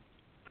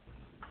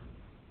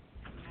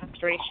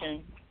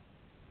 Frustration.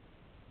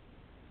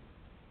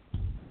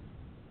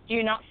 Do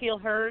you not feel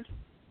heard?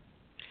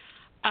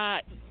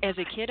 As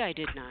a kid, I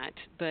did not,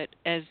 but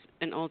as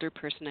an older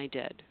person, I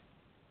did.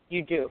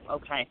 You do,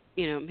 okay.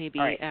 Maybe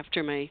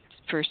after my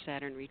first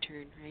Saturn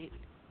return, right?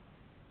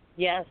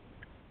 Yes.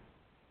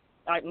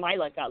 My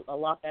life got a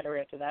lot better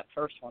after that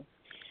first one.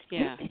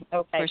 Yeah. Okay.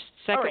 Of course,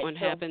 second one so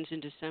happens in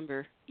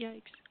December.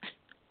 Yikes.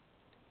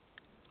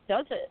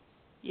 Does it?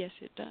 Yes,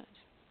 it does.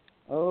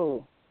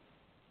 Oh.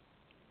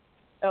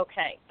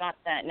 Okay, got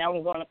that. Now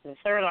we're going up to the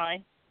third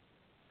eye.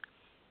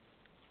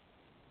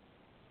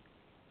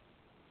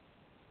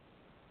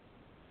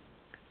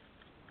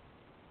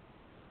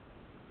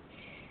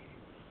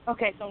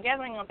 Okay, so I'm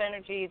gathering up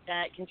energy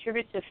that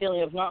contributes to the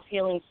feeling of not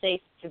feeling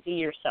safe to be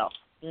yourself.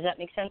 Does that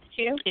make sense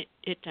to you?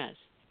 It does.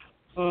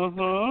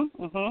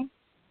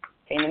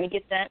 Okay, let me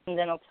get that, and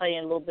then I'll tell you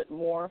a little bit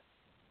more.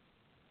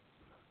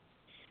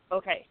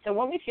 Okay, so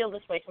when we feel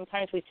this way,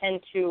 sometimes we tend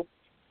to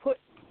put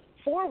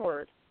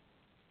forward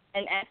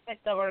an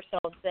aspect of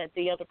ourselves that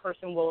the other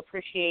person will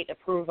appreciate,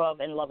 approve of,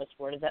 and love us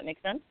for. Does that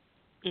make sense?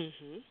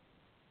 Mhm.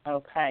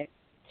 Okay.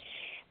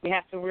 We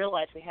have to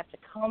realize we have to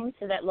come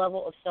to that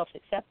level of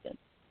self-acceptance,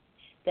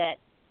 that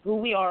who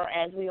we are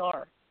as we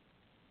are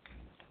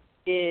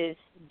is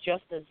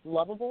just as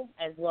lovable,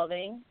 as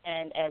loving,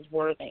 and as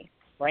worthy,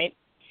 right?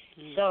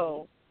 Mm-hmm.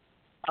 So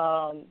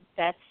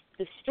that's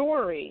the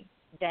story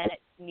that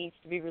needs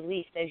to be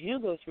released as you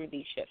go through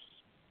these shifts.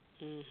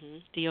 Mm-hmm.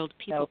 The old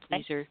people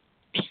pleaser.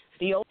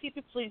 The old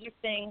people pleaser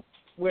thing,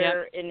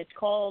 where, and it's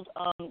called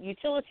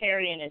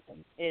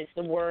utilitarianism is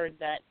the word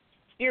that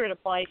Spirit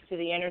applies to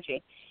the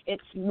energy.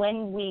 It's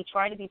when we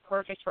try to be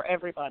perfect for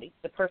everybody,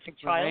 the perfect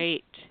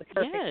child, the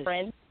perfect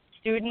friend,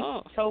 student,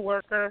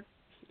 coworker,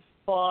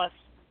 boss,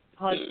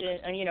 husband,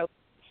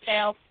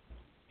 spouse,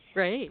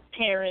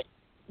 parent.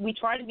 We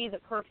try to be the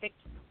perfect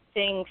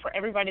thing for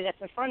everybody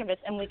that's in front of us,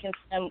 and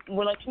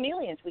we're like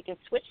chameleons. We can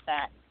switch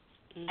that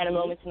at a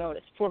moment's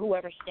notice for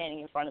whoever's standing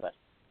in front of us.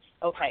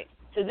 Okay,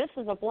 so this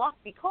is a block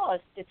because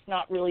it's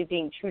not really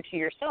being true to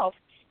yourself.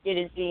 It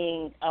is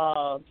being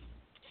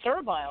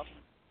servile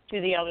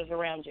to the others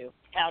around you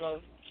out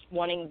of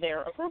wanting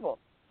their approval,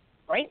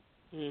 right?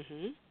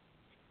 Mm-hmm.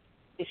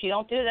 If you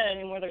don't do that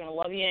anymore, they're going to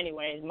love you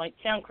anyway. It might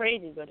sound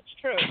crazy, but it's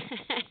true.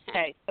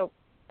 Okay, so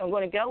I'm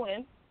going to go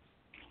in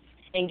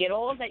and get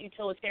all of that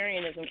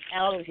utilitarianism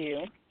out of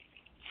you.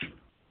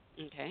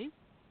 Okay.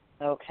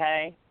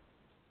 Okay.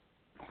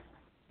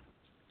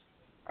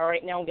 All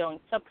right, now I'm going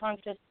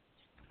subconscious.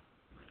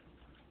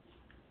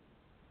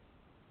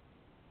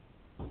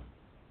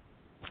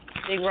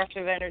 Big rush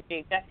of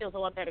energy. That feels a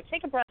lot better.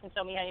 Take a breath and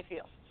tell me how you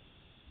feel.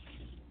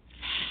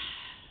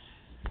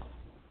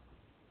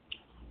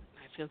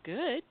 I feel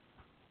good.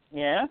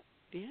 Yeah?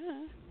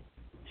 Yeah.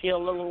 Feel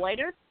a little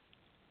lighter?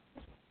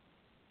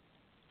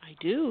 I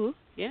do.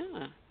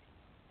 Yeah.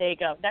 There you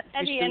go. That's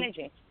heavy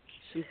energy.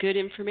 Some good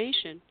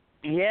information.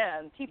 Yeah,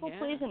 and people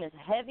pleasing is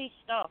heavy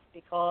stuff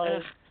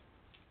because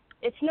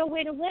it's no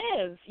way to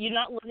live. You're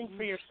not living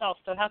for yourself,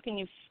 so how can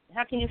you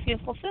feel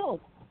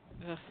fulfilled?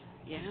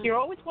 Yeah. You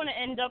always want to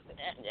end up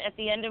at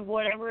the end of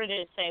whatever it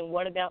is saying,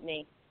 "What about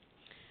me?"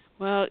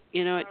 Well,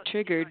 it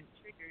triggered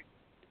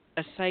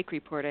a psych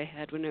report I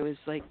had when I was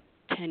like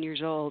 10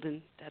 years old,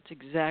 and that's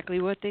exactly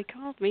what they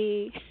called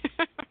me.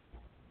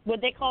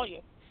 What'd they call you?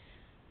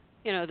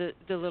 The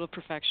little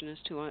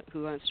perfectionist who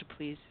wants to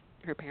please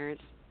her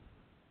parents.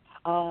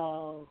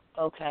 Oh,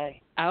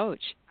 okay.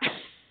 Ouch.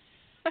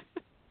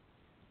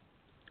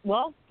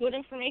 Well, good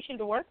information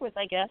to work with,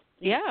 I guess.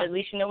 Yeah. At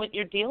least you know what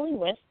you're dealing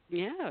with.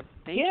 Yeah.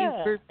 Thank you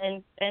for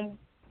and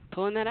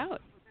pulling that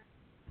out.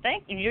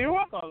 Thank you. You're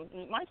welcome.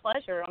 My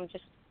pleasure. I'm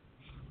just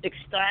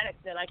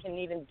ecstatic that I can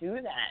even do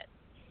that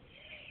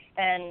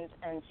and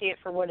see it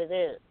for what it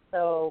is.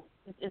 So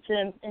it's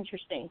an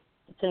interesting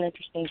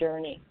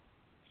journey.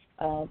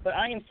 But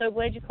I am so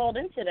glad you called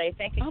in today.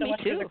 Thank you so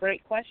much for the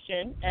great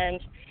question. And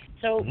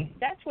so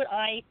that's what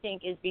I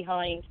think is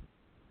behind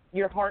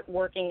your heart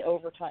working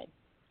overtime.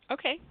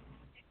 Okay.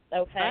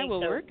 I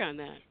will work on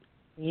that.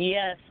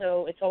 Yeah,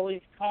 so it's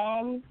always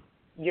calm,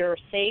 you're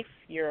safe,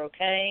 you're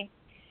okay.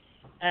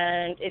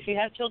 And if you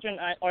have children,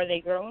 are they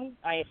grown,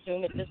 I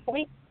assume, at this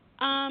point?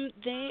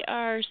 They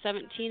are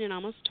 17 and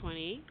almost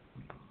 20.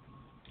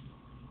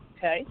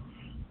 Okay.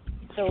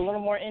 So a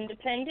little more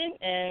independent,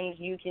 and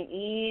you can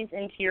ease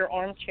into your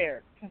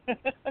armchair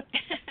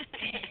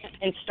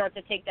and start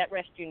to take that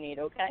rest you need,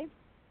 okay?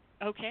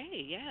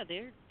 Okay, yeah,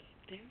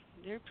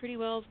 they're pretty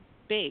well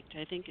baked.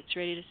 I think it's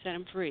ready to set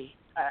them free.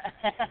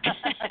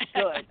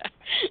 Good.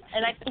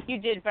 And I think you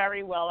did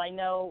very well. I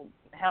know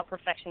how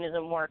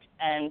perfectionism works,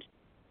 and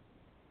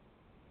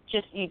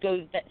just you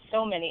go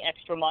so many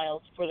extra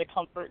miles for the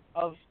comfort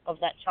of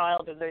that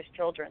child or those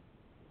children.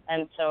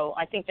 And so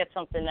I think that's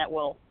something that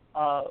will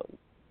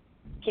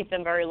keep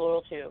them very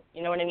loyal to you.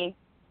 You know what I mean?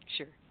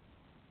 Sure.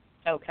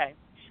 Okay.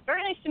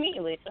 Very nice to meet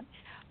you, Lisa.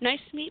 Nice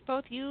to meet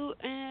both you,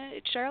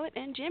 Charlotte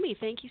and Jimmy.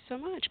 Thank you so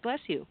much. Bless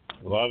you.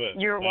 Love it.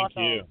 You're welcome.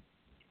 Thank you.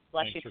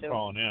 Bless Thanks you for too.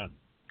 calling in.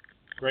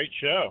 Great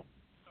show.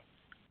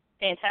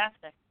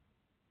 Fantastic.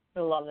 I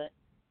love it.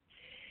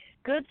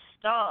 Good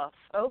stuff.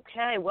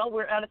 Okay. Well,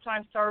 we're out of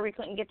time. Sorry we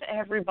couldn't get to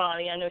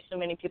everybody. I know so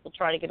many people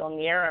try to get on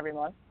the air every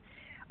month.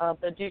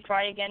 But do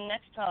try again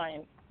next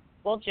time.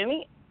 Well,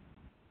 Jimmy,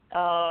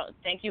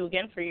 thank you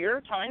again for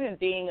your time and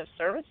being of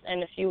service.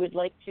 And if you would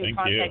like to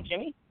contact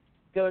Jimmy,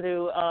 go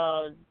to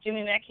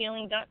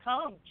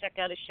jimmymackhealing.com. Check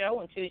out his show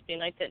on Tuesday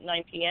nights at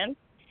 9 p.m.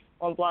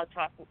 on Blog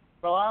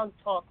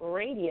Talk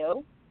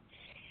Radio.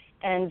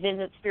 And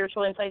visit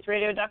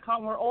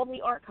spiritualinsightsradio.com where all the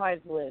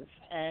archives live.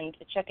 And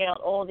check out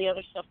all the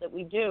other stuff that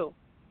we do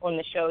on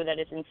the show that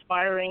is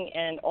inspiring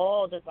and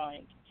all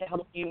designed to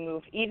help you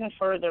move even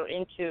further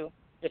into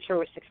the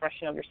truest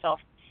expression of yourself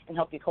and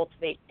help you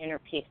cultivate inner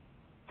peace.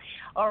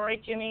 All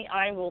right, Jimmy,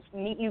 I will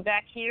meet you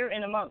back here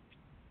in a month.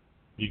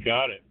 You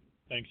got it.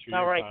 Thanks for your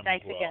time. All right,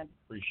 thanks as well. again.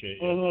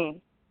 Appreciate you. Mm-hmm.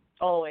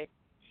 Always.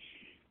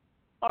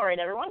 All right,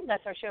 everyone,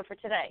 that's our show for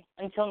today.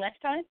 Until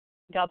next time,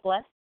 God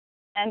bless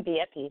and be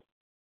at peace.